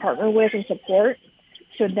endeavor to partner with and support,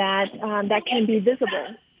 so that that can be visible.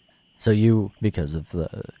 So you, because of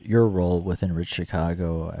your role within Enrich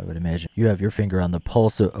Chicago, I would imagine you have your finger on the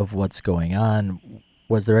pulse of what's going on.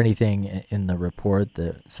 Was there anything in the report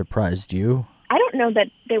that surprised you? I don't know that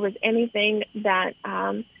there was anything that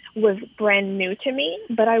was brand new to me,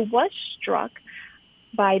 but I was struck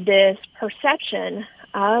by this perception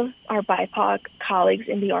of our BIPOC colleagues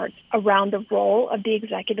in the arts around the role of the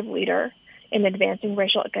executive leader in advancing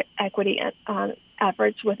racial equity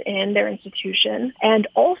efforts within their institution. And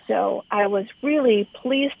also, I was really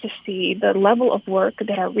pleased to see the level of work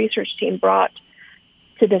that our research team brought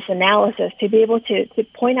to this analysis to be able to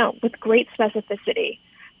point out with great specificity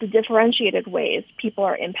the differentiated ways people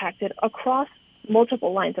are impacted across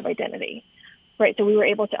multiple lines of identity. Right, so we were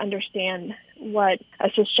able to understand what a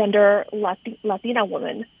cisgender Latina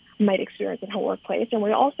woman might experience in her workplace, and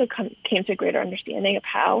we also came to a greater understanding of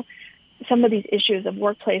how some of these issues of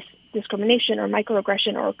workplace discrimination or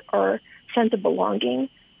microaggression or sense of belonging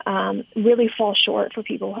really fall short for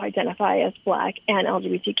people who identify as Black and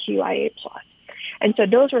LGBTQIA+. And so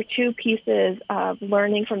those were two pieces of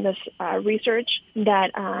learning from this research that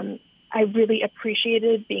I really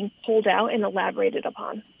appreciated being pulled out and elaborated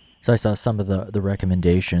upon. So I saw some of the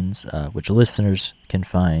recommendations, which listeners can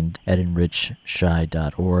find at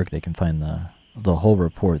enrichshy.org. They can find the whole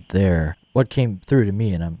report there. What came through to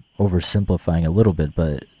me, and I'm oversimplifying a little bit,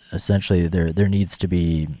 but essentially there needs to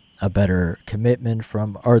be a better commitment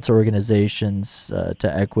from arts organizations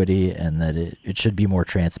to equity, and that it should be more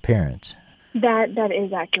transparent. That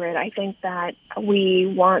is accurate. I think that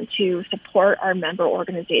we want to support our member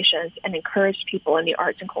organizations and encourage people in the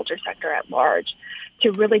arts and culture sector at large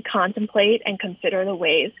to really contemplate and consider the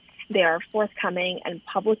ways they are forthcoming and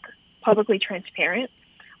publicly transparent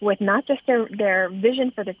with not just their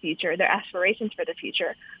vision for the future, their aspirations for the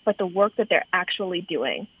future, but the work that they're actually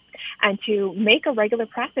doing. And to make a regular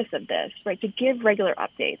practice of this, right, to give regular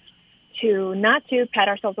updates, to not to pat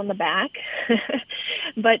ourselves on the back,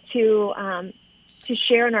 but to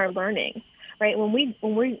share in our learning, right? When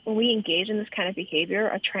we engage in this kind of behavior,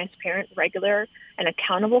 a transparent, regular, and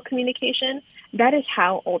accountable communication, that is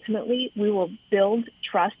how ultimately we will build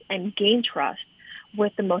trust and gain trust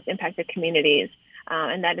with the most impacted communities,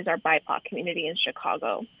 and that is our BIPOC community in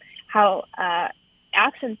Chicago. How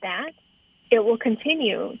absent that, it will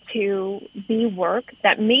continue to be work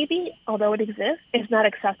that maybe, although it exists, is not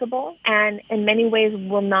accessible and in many ways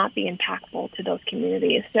will not be impactful to those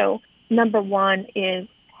communities. So number one is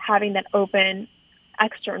having that open,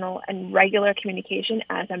 external, and regular communication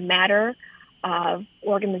as a matter of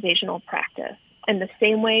organizational practice. In the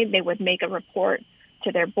same way they would make a report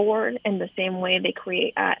to their board, in the same way they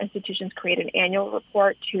create institutions create an annual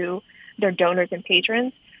report to their donors and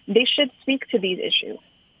patrons, they should speak to these issues.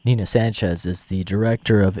 Nina Sanchez is the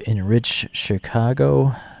director of Enrich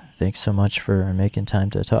Chicago. Thanks so much for making time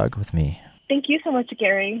to talk with me. Thank you so much,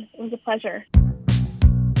 Gary. It was a pleasure.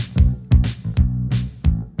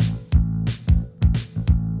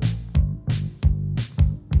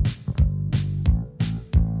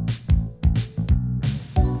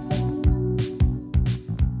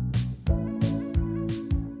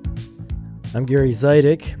 I'm Gary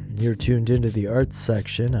Zidek. You're tuned into the arts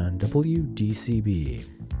section on WDCB.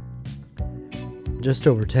 Just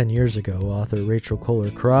over 10 years ago, author Rachel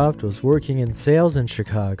Koller Croft was working in sales in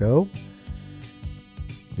Chicago.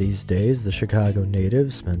 These days, the Chicago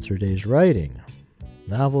native spends her days writing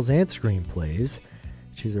novels and screenplays.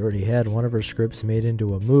 She's already had one of her scripts made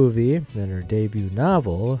into a movie, and her debut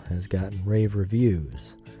novel has gotten rave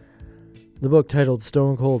reviews. The book, titled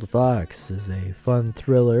Stone Cold Fox, is a fun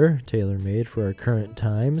thriller tailor-made for our current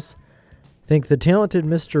times. Think The Talented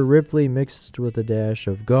Mr. Ripley mixed with a dash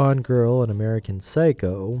of Gone Girl and American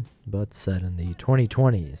Psycho, but set in the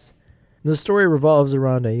 2020s. The story revolves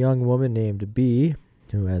around a young woman named Bee,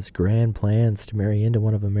 who has grand plans to marry into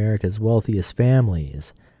one of America's wealthiest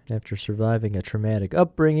families. After surviving a traumatic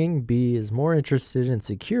upbringing, Bee is more interested in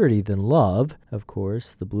security than love. Of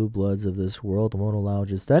course, the blue bloods of this world won't allow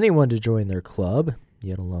just anyone to join their club,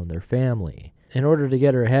 yet alone their family. In order to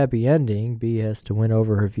get her happy ending, Bee has to win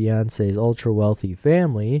over her fiancé's ultra-wealthy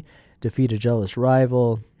family, defeat a jealous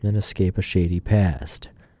rival, and escape a shady past.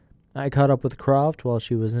 I caught up with Croft while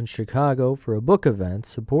she was in Chicago for a book event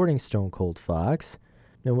supporting Stone Cold Fox.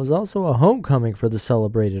 It was also a homecoming for the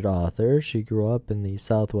celebrated author. She grew up in the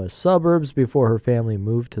southwest suburbs before her family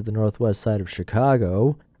moved to the northwest side of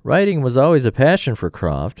Chicago. Writing was always a passion for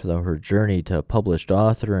Croft, though her journey to published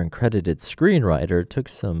author and credited screenwriter took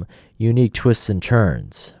some unique twists and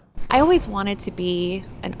turns. I always wanted to be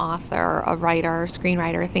an author, a writer,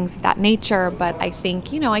 screenwriter, things of that nature, but I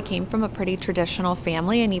think, I came from a pretty traditional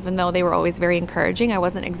family, and even though they were always very encouraging, I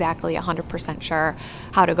wasn't exactly 100% sure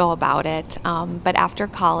how to go about it. But after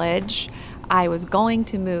college, I was going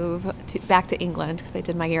to move back to England because I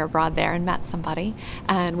did my year abroad there and met somebody.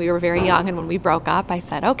 And we were very young, and when we broke up, I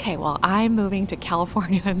said, okay, well, I'm moving to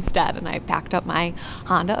California instead. And I packed up my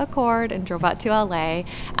Honda Accord and drove out to LA.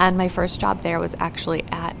 And my first job there was actually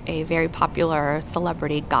at a very popular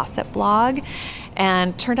celebrity gossip blog,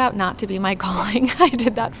 and turned out not to be my calling. I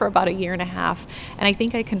did that for about a year and a half, and I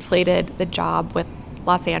think I conflated the job with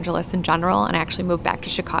Los Angeles in general, and I actually moved back to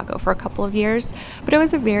Chicago for a couple of years. But it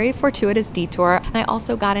was a very fortuitous detour, and I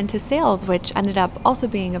also got into sales, which ended up also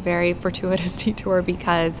being a very fortuitous detour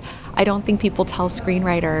because I don't think people tell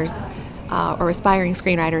screenwriters or aspiring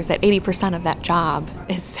screenwriters that 80% of that job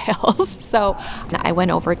is sales. So I went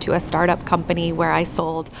over to a startup company where I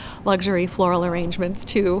sold luxury floral arrangements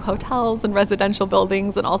to hotels and residential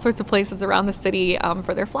buildings and all sorts of places around the city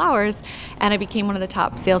for their flowers. And I became one of the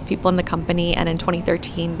top salespeople in the company. And in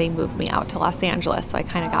 2013, they moved me out to Los Angeles. So I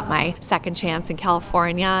kind of got my second chance in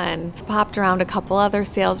California and popped around a couple other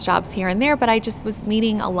sales jobs here and there. But I just was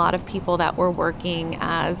meeting a lot of people that were working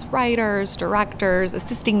as writers, directors,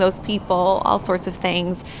 assisting those people, all sorts of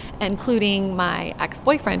things, including my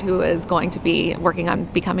ex-boyfriend who was going to be working on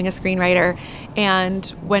becoming a screenwriter. And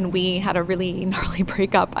when we had a really gnarly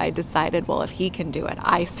breakup, I decided, well, if he can do it,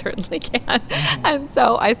 I certainly can. And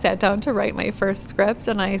so I sat down to write my first script,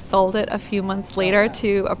 and I sold it a few months later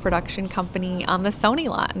to a production company on the Sony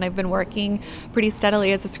lot. And I've been working pretty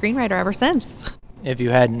steadily as a screenwriter ever since. If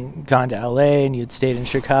you hadn't gone to LA and you'd stayed in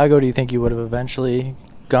Chicago, do you think you would have eventually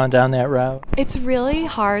gone down that route? It's really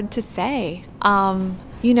hard to say.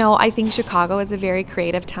 I think Chicago is a very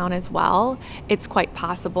creative town as well. It's quite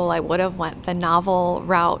possible I would have went the novel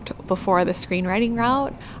route before the screenwriting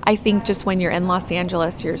route. I think just when you're in Los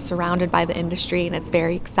Angeles, you're surrounded by the industry, and it's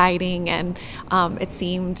very exciting, and it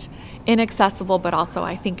seemed inaccessible, but also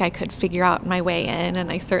I think I could figure out my way in,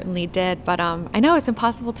 and I certainly did. But I know it's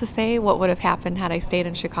impossible to say what would have happened had I stayed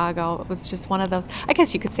in Chicago. It was just one of those, I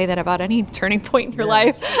guess you could say that about any turning point in your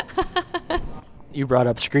life. You brought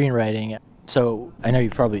up screenwriting. So I know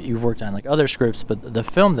you've worked on like other scripts, but the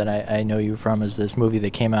film that I know you from is this movie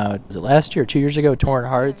that came out, was it last year, 2 years ago, Torn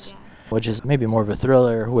Hearts, which is maybe more of a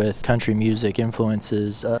thriller with country music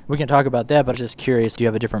influences. We can talk about that, but I'm just curious, do you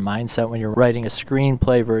have a different mindset when you're writing a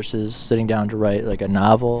screenplay versus sitting down to write like a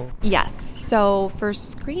novel? Yes. So for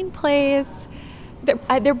screenplays,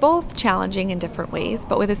 they're both challenging in different ways,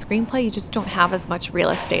 but with a screenplay, you just don't have as much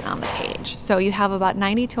real estate on the page. So you have about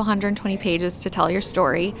 90 to 120 pages to tell your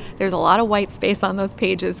story. There's a lot of white space on those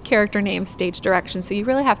pages, character names, stage direction, so you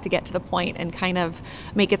really have to get to the point and kind of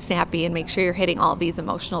make it snappy and make sure you're hitting all of these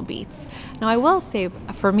emotional beats. Now, I will say,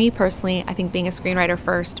 for me personally, I think being a screenwriter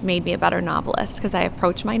first made me a better novelist because I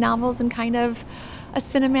approach my novels in kind of a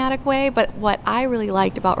cinematic way, but what I really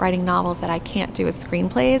liked about writing novels that I can't do with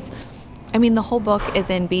screenplays, the whole book is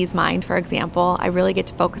in Bee's mind, for example. I really get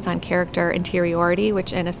to focus on character interiority,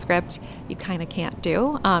 which in a script you kind of can't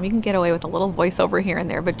do. You can get away with a little voiceover here and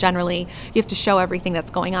there, but generally you have to show everything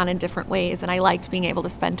that's going on in different ways. And I liked being able to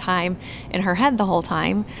spend time in her head the whole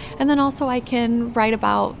time. And then also I can write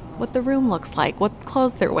about what the room looks like, what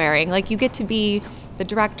clothes they're wearing. Like, you get to be the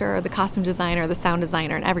director, the costume designer, the sound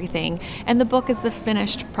designer, and everything. And the book is the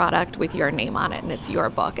finished product with your name on it, and it's your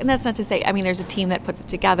book. And that's not to say, there's a team that puts it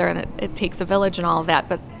together, and it takes a village and all of that,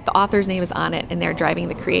 but the author's name is on it, and they're driving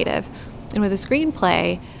the creative. And with a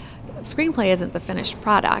screenplay isn't the finished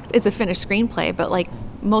product. It's a finished screenplay, but like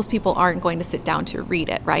most people aren't going to sit down to read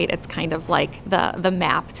it, right? It's kind of like the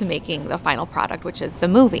map to making the final product, which is the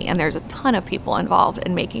movie. And there's a ton of people involved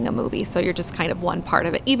in making a movie, so you're just kind of one part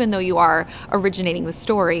of it. Even though you are originating the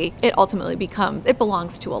story, it ultimately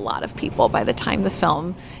belongs to a lot of people by the time the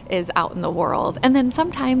film is out in the world. And then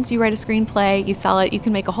sometimes you write a screenplay, you sell it, you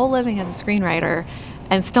can make a whole living as a screenwriter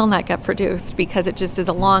and still not get produced because it just is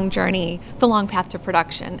a long journey. It's a long path to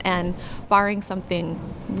production. And barring something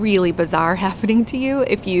really bizarre happening to you,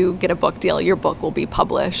 if you get a book deal, your book will be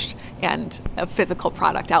published and a physical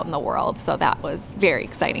product out in the world. So that was very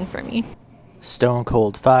exciting for me. Stone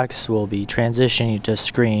Cold Fox will be transitioning to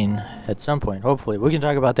screen at some point, hopefully. We can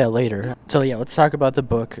talk about that later. So yeah, let's talk about the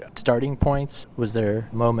book. Starting points. Was there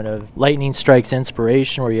a moment of lightning strikes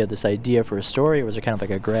inspiration where you had this idea for a story, or was it kind of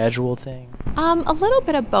like a gradual thing? A little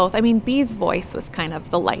bit of both. Bee's voice was kind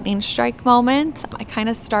of the lightning strike moment. I kind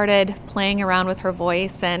of started playing around with her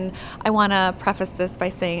voice, and I want to preface this by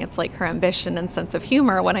saying it's like her ambition and sense of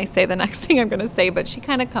humor when I say the next thing I'm going to say, but she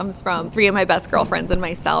kind of comes from three of my best girlfriends and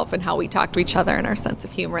myself and how we talk to each other and our sense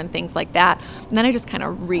of humor and things like that. And then I just kind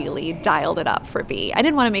of really dialed it up for Bee. I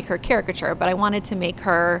didn't want to make her a caricature, but I wanted to make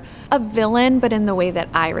her a villain, but in the way that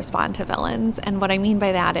I respond to villains. And what I mean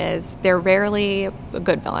by that is a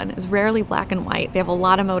good villain is rarely black black and white. They have a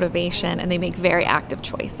lot of motivation, and they make very active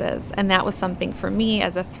choices. And that was something for me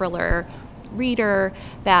as a thriller reader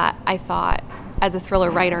that I thought, as a thriller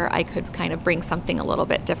writer, I could kind of bring something a little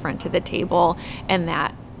bit different to the table, and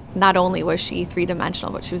that not only was she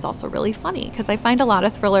three-dimensional, but she was also really funny, because I find a lot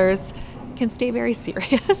of thrillers can stay very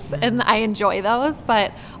serious, and I enjoy those,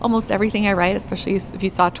 but almost everything I write, especially if you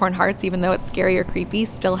saw Torn Hearts, even though it's scary or creepy,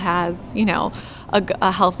 still has, you know,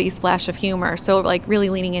 a healthy splash of humor. So like really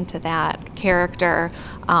leaning into that character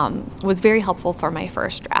was very helpful for my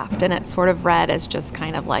first draft, and it sort of read as just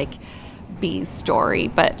kind of like B's story.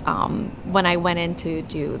 But when I went in to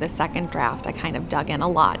do the second draft, I kind of dug in a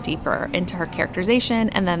lot deeper into her characterization,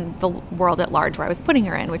 and then the world at large where I was putting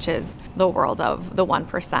her in, which is the world of the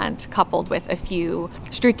 1%, coupled with a few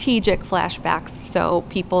strategic flashbacks, so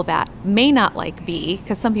people that may not like B,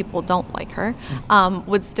 because some people don't like her,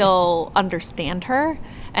 would still understand her.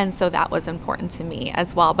 And so that was important to me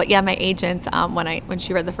as well. But yeah, my agent, when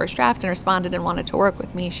she read the first draft and responded and wanted to work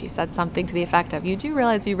with me, she said something to the effect of, "You do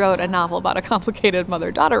realize you wrote a novel about a complicated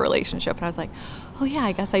mother-daughter relationship?" And I was like, oh yeah,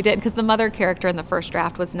 I guess I did, because the mother character in the first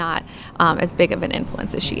draft was not as big of an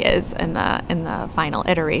influence as she is in the final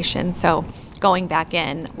iteration. So going back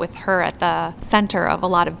in with her at the center of a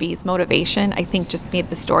lot of B's motivation, I think just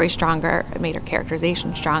made the story stronger, it made her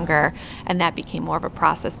characterization stronger, and that became more of a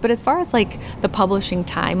process. But as far as like the publishing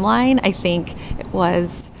timeline, I think it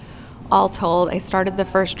was, all told, I started the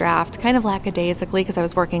first draft kind of lackadaisically because I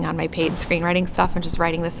was working on my paid screenwriting stuff and just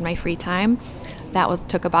writing this in my free time. That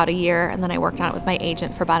took about a year, and then I worked on it with my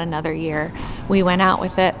agent for about another year. We went out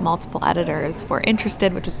with it. Multiple editors were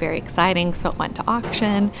interested, which was very exciting, so it went to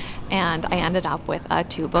auction, and I ended up with a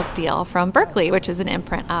 2-book deal from Berkeley, which is an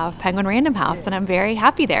imprint of Penguin Random House, and I'm very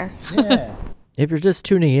happy there. Yeah. If you're just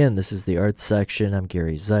tuning in, this is the Arts Section. I'm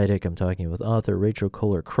Gary Zidek. I'm talking with author Rachel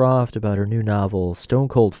Koller Croft about her new novel, Stone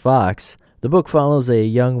Cold Fox. The book follows a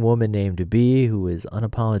young woman named B who is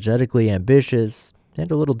unapologetically ambitious and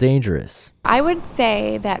a little dangerous. I would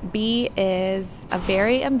say that B is a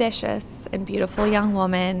very ambitious and beautiful young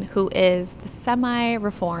woman who is the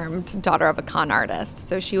semi-reformed daughter of a con artist.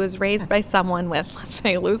 So she was raised by someone with, let's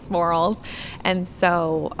say, loose morals. And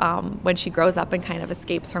so when she grows up and kind of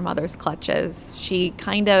escapes her mother's clutches, she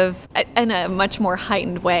kind of, in a much more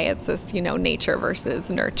heightened way, it's this, nature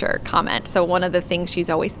versus nurture comment. So one of the things she's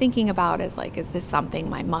always thinking about is like, is this something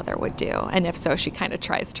my mother would do? And if so, she kind of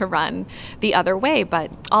tries to run the other way.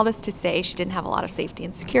 But all this to say, she didn't have a lot of safety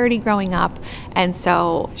and security growing up, and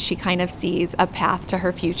so she kind of sees a path to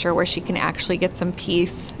her future where she can actually get some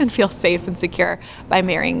peace and feel safe and secure by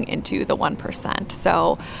marrying into the 1%.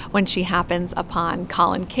 So when she happens upon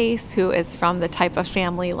Colin Case, who is from the type of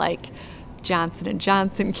family like Johnson &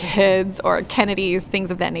 Johnson kids or Kennedys, things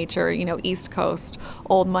of that nature, East Coast,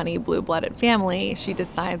 old money, blue-blooded family, she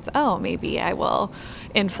decides, oh, maybe I will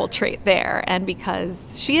infiltrate there. And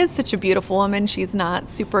because she is such a beautiful woman, she's not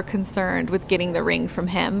super concerned with getting the ring from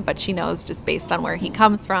him, but she knows just based on where he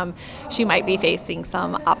comes from, she might be facing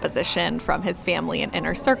some opposition from his family and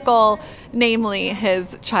inner circle, namely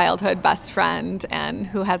his childhood best friend and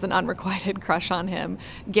who has an unrequited crush on him,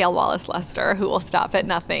 Gail Wallace Lester, who will stop at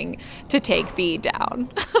nothing to take B down.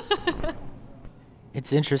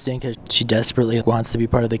 It's interesting because she desperately wants to be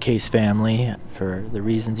part of the Case family for the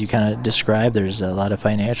reasons you kind of described. There's a lot of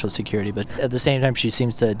financial security, but at the same time, she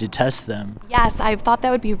seems to detest them. Yes, I thought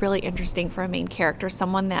that would be really interesting for a main character,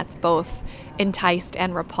 someone that's both enticed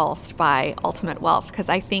and repulsed by ultimate wealth, because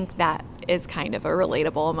I think that is kind of a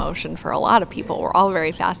relatable emotion for a lot of people. We're all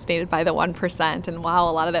very fascinated by the 1%, and wow,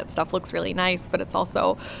 a lot of that stuff looks really nice, but it's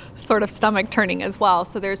also sort of stomach turning as well.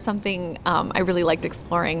 So there's something I really liked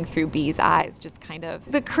exploring through B's eyes, just kind of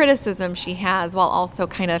the criticism she has, while also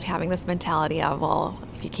kind of having this mentality of, well,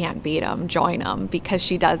 if you can't beat them, join them, because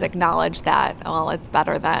she does acknowledge that, well, it's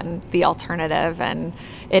better than the alternative, and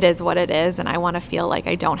it is what it is, and I want to feel like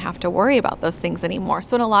I don't have to worry about those things anymore.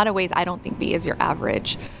 So in a lot of ways, I don't think B is your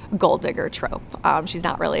average gold digger trope. She's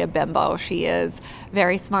not really a bimbo. She is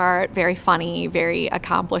very smart, very funny, very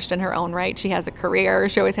accomplished in her own right. She has a career.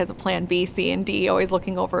 She always has a plan B, C, and D, always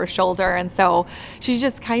looking over her shoulder. And so she's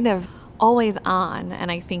just kind of always on.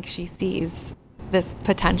 And I think she sees this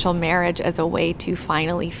potential marriage as a way to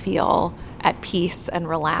finally feel at peace and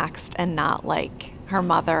relaxed and not like her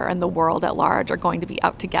mother and the world at large are going to be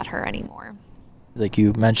out to get her anymore. Like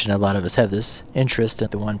you mentioned, a lot of us have this interest in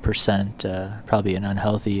the 1%, probably an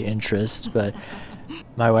unhealthy interest, but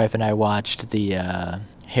my wife and I watched the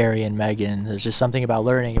Harry and Meghan. There's just something about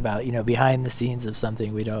learning about, behind the scenes of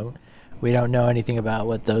something we don't know anything about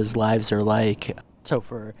what those lives are like. So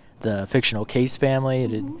for the fictional Case family.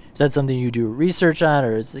 Is that something you do research on,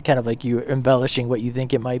 or is it kind of like you embellishing what you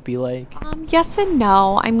think it might be like? Yes and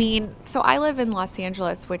no. I mean, so I live in Los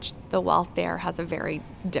Angeles, which the wealth there has a very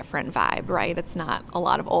different vibe, right? It's not a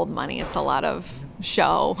lot of old money. It's a lot of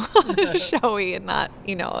showy and not,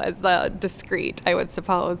 as discreet, I would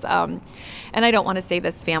suppose. And I don't want to say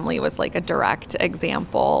this family was like a direct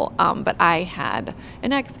example, but I had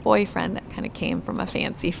an ex-boyfriend that kind of came from a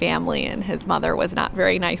fancy family, and his mother was not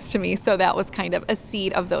very nice to me. So that was kind of a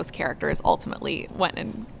seed of those characters ultimately went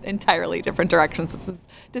in entirely different directions. This is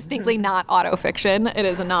distinctly not autofiction. It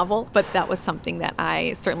is a novel, but that was something that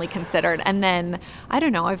I certainly considered. And then, I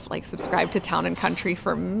don't know, I've subscribed to Town and Country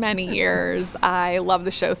for many years. I love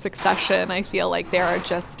the show Succession. I feel like there are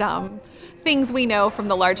just things we know from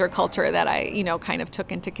the larger culture that I, kind of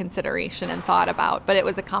took into consideration and thought about. But it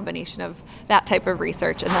was a combination of that type of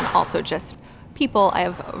research and then also just people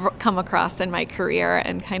I've come across in my career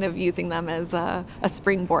and kind of using them as a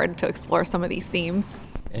springboard to explore some of these themes.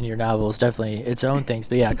 And your novel is definitely its own things.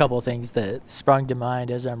 But yeah, a couple of things that sprung to mind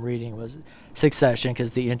as I'm reading was Succession,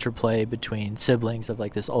 because the interplay between siblings of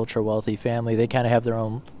this ultra wealthy family, they kind of have their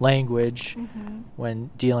own language when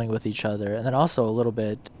dealing with each other. And then also a little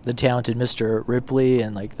bit the talented Mr. Ripley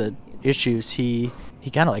and the issues he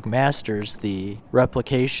kind of masters the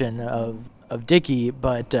replication of Dickie,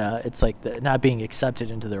 but it's not being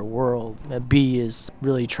accepted into their world. Bee is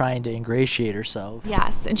really trying to ingratiate herself.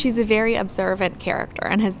 Yes, and she's a very observant character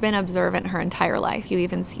and has been observant her entire life. You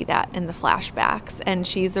even see that in the flashbacks. And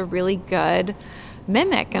she's a really good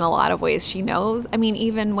mimic in a lot of ways. She knows,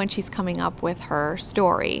 even when she's coming up with her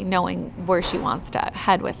story, knowing where she wants to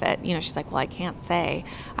head with it, she's like, well, I can't say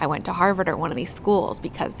I went to Harvard or one of these schools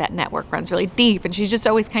because that network runs really deep. And she's just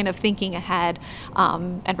always kind of thinking ahead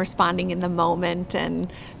and responding in the moment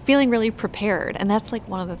and feeling really prepared. And that's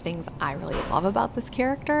one of the things I really love about this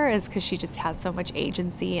character, is because she just has so much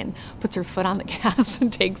agency and puts her foot on the gas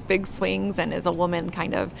and takes big swings and is a woman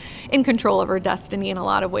kind of in control of her destiny in a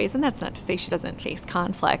lot of ways. And that's not to say she doesn't face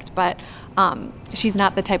conflict, but she's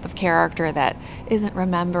not the type of character that isn't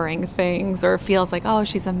remembering things or feels like, oh,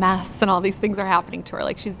 she's a mess and all these things are happening to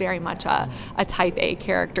her. She's very much a type A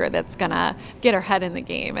character that's gonna get her head in the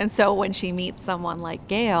game. And so when she meets someone like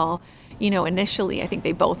Gail, initially I think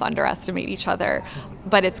they both underestimate each other,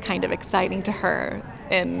 but it's kind of exciting to her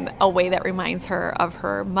in a way that reminds her of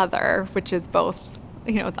her mother, which is both,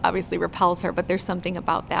 it obviously repels her, but there's something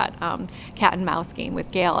about that cat and mouse game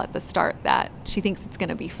with Gail at the start that she thinks it's going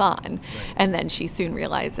to be fun. Right. And then she soon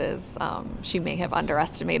realizes she may have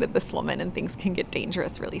underestimated this woman and things can get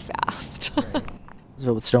dangerous really fast. Right.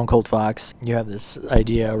 So with Stone Cold Fox, you have this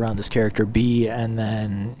idea around this character Bee, and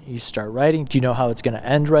then you start writing. Do you know how it's going to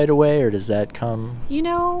end right away, or does that come?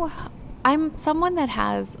 I'm someone that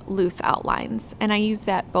has loose outlines, and I use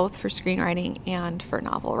that both for screenwriting and for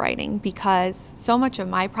novel writing, because so much of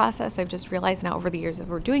my process, I've just realized now over the years of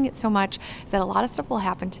we're doing it so much, is that a lot of stuff will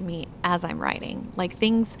happen to me as I'm writing.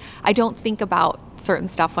 Things, I don't think about certain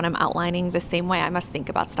stuff when I'm outlining the same way I must think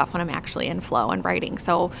about stuff when I'm actually in flow and writing.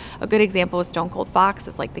 So a good example with Stone Cold Fox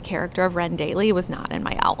is the character of Ren Daly was not in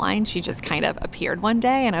my outline. She just kind of appeared one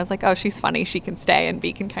day, and I was like, oh, she's funny, she can stay, and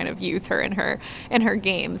B can kind of use her in her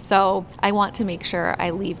game. So I want to make sure I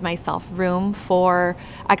leave myself room for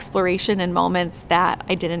exploration in moments that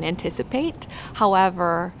I didn't anticipate.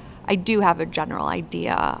 However, I do have a general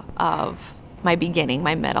idea of my beginning,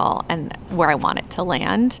 my middle, and where I want it to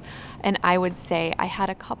land. And I would say I had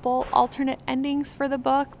a couple alternate endings for the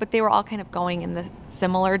book, but they were all kind of going in the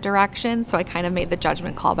similar direction. So I kind of made the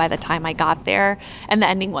judgment call by the time I got there. And the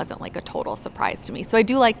ending wasn't a total surprise to me. So I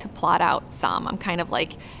do like to plot out some. I'm kind of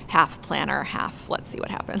half planner, half let's see what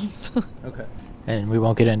happens. Okay. And we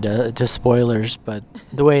won't get into spoilers, but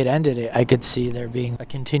the way it ended, I could see there being a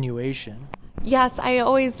continuation. Yes,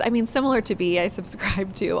 similar to B, I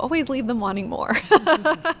subscribe to always leave them wanting more.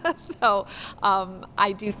 So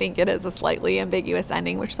I do think it is a slightly ambiguous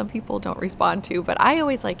ending, which some people don't respond to, but I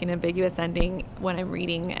always like an ambiguous ending when I'm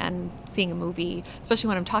reading and seeing a movie, especially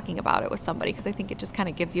when I'm talking about it with somebody, because I think it just kind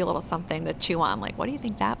of gives you a little something to chew on, what do you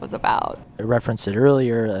think that was about? I referenced it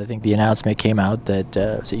earlier. I think the announcement came out that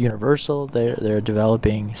was it Universal? They're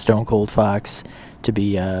developing Stone Cold Fox to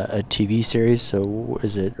be a TV series. So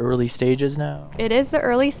is it early stages now? It is the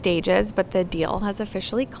early stages, but the deal has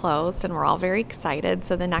officially closed and we're all very excited.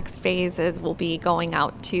 So the next phase is we'll be going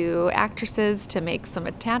out to actresses to make some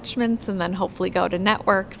attachments and then hopefully go to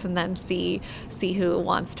networks and then see who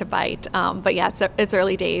wants to bite. But yeah, it's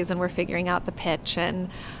early days and we're figuring out the pitch, and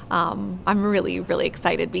I'm really, really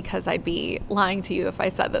excited because I'd be lying to you if I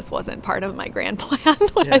said this wasn't part of my grand plan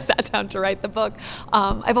when I sat down to write the book.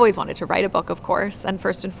 I've always wanted to write a book, of course. course. And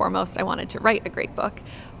first and foremost, I wanted to write a great book.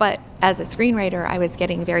 But as a screenwriter, I was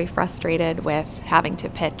getting very frustrated with having to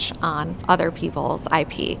pitch on other people's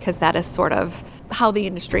IP, because that is sort of how the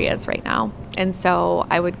industry is right now. And so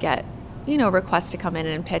I would get, requests to come in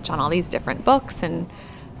and pitch on all these different books, and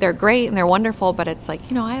they're great and they're wonderful, but it's like,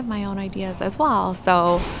 I have my own ideas as well.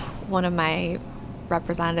 So one of my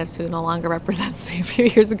representatives, who no longer represents me, a few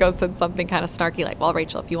years ago said something kind of snarky like, well,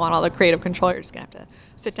 Rachel, if you want all the creative control, you're just going to have to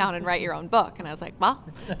sit down and write your own book. And I was like, well,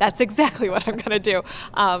 that's exactly what I'm going to do.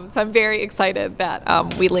 So I'm very excited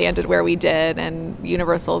that we landed where we did, and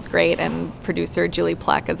Universal is great, and producer Julie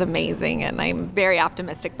Pleck is amazing, and I'm very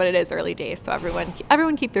optimistic, but it is early days, so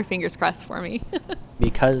everyone keep their fingers crossed for me.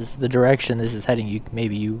 Because the direction this is heading,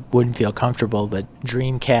 maybe you wouldn't feel comfortable, but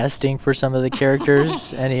dream casting for some of the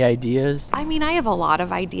characters, any ideas? I mean, I have a lot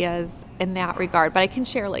of ideas in that regard, but I can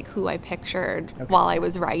share like who I pictured while I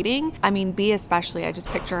was writing. I mean, Bea especially, I just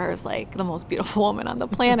picture her as like the most beautiful woman on the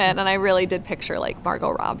planet, and I really did picture like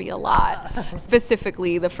Margot Robbie a lot.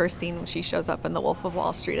 Specifically, the first scene when she shows up in The Wolf of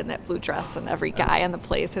Wall Street in that blue dress, and every guy in the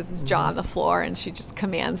place has his jaw on the floor, and she just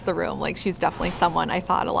commands the room. Like, she's definitely someone I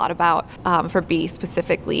thought a lot about for Bea specifically.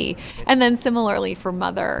 And then similarly for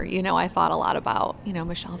Mother, I thought a lot about,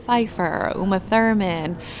 Michelle Pfeiffer, Uma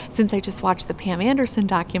Thurman. Since I just watched the Pam Anderson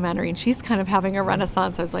documentary, and she's kind of having a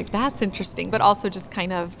renaissance, I was like, that's interesting. But also just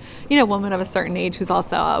kind of, woman of a certain age who's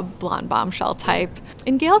also a blonde bombshell type.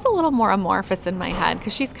 And Gail's a little more amorphous in my head,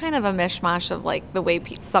 because she's kind of a mishmash of like the way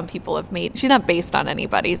some people have made. She's not based on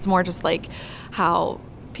anybody. It's more just like how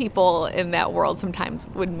people in that world sometimes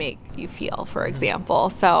would make you feel, for example.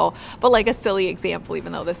 So, but like a silly example,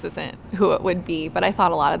 even though this isn't who it would be, but I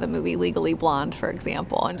thought a lot of the movie Legally Blonde, for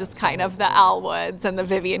example, and just kind of the Al Woods and the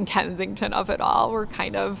Vivian Kensington of it all were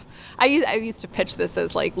kind of, I used to pitch this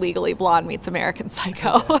as like Legally Blonde meets American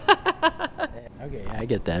Psycho. Okay, I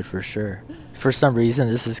get that for sure. For some reason,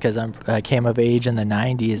 this is because I came of age in the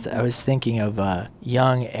 90s. I was thinking of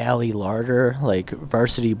young Allie Larder, like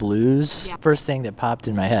Varsity Blues. Yeah. First thing that popped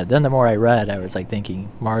in my head. Then the more I read, I was like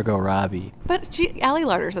thinking Margot Robbie. But Allie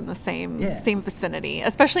Larder's in the same vicinity,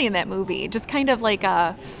 especially in that movie. Just kind of like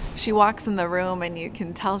she walks in the room and you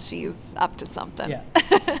can tell she's up to something. Yeah.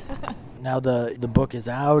 Now the book is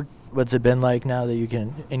out. What's it been like now that you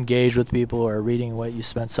can engage with people who are reading what you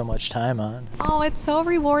spent so much time on? Oh, it's so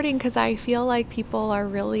rewarding, because I feel like people are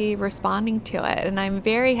really responding to it. And I'm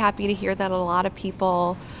very happy to hear that a lot of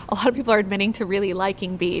people are admitting to really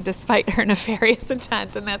liking Bea despite her nefarious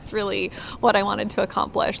intent. And that's really what I wanted to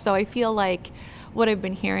accomplish. So I feel like what I've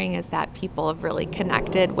been hearing is that people have really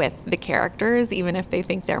connected with the characters, even if they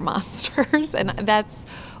think they're monsters. And that's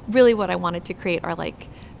really what I wanted to create, are like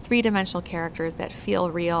three-dimensional characters that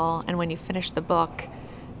feel real, and when you finish the book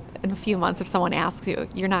in a few months, if someone asks you,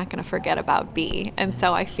 you're not going to forget about Bea. And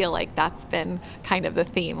so I feel like that's been kind of the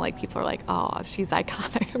theme. Like, people are like, oh, she's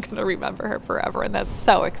iconic, I'm going to remember her forever, and that's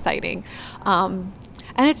so exciting.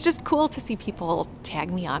 And it's just cool to see people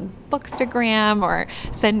tag me on Bookstagram or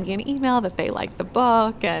send me an email that they like the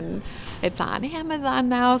book, and it's on Amazon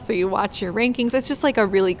now, so you watch your rankings. It's just like a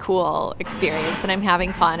really cool experience, and I'm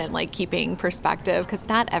having fun and like keeping perspective, because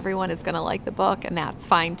not everyone is going to like the book, and that's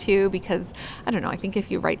fine too, because I don't know, I think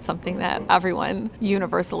if you write something that everyone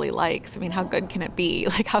universally likes, I mean, how good can it be?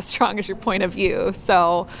 Like, how strong is your point of view?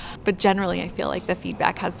 So, but generally I feel like the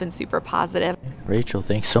feedback has been super positive. Rachel,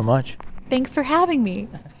 thanks so much. Thanks for having me.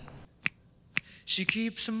 She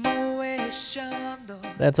keeps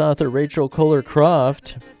That's author Rachel Koller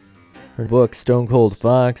Croft. Her book, Stone Cold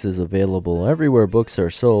Fox, is available everywhere books are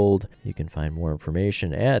sold. You can find more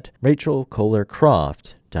information at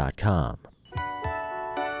rachelkollercroft.com.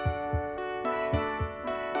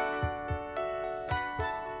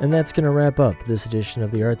 And that's going to wrap up this edition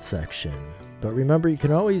of the Arts Section. But remember, you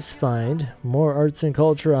can always find more arts and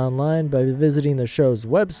culture online by visiting the show's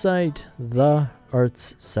website,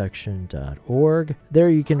 theartssection.org. There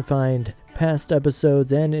you can find past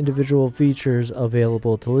episodes and individual features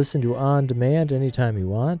available to listen to on demand anytime you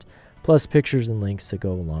want, plus pictures and links that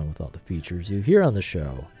go along with all the features you hear on the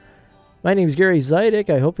show. My name is Gary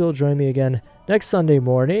Zidek. I hope you'll join me again next Sunday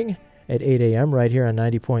morning at 8 a.m. right here on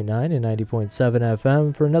 90.9 and 90.7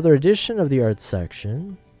 FM for another edition of the Arts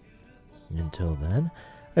Section. Until then,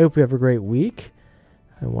 I hope you have a great week.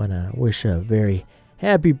 I want to wish a very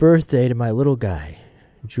happy birthday to my little guy,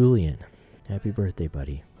 Julian. Happy birthday,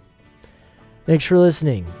 buddy. Thanks for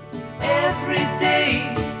listening. Every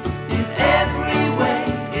day, in every way,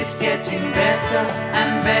 it's getting better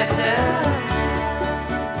and better.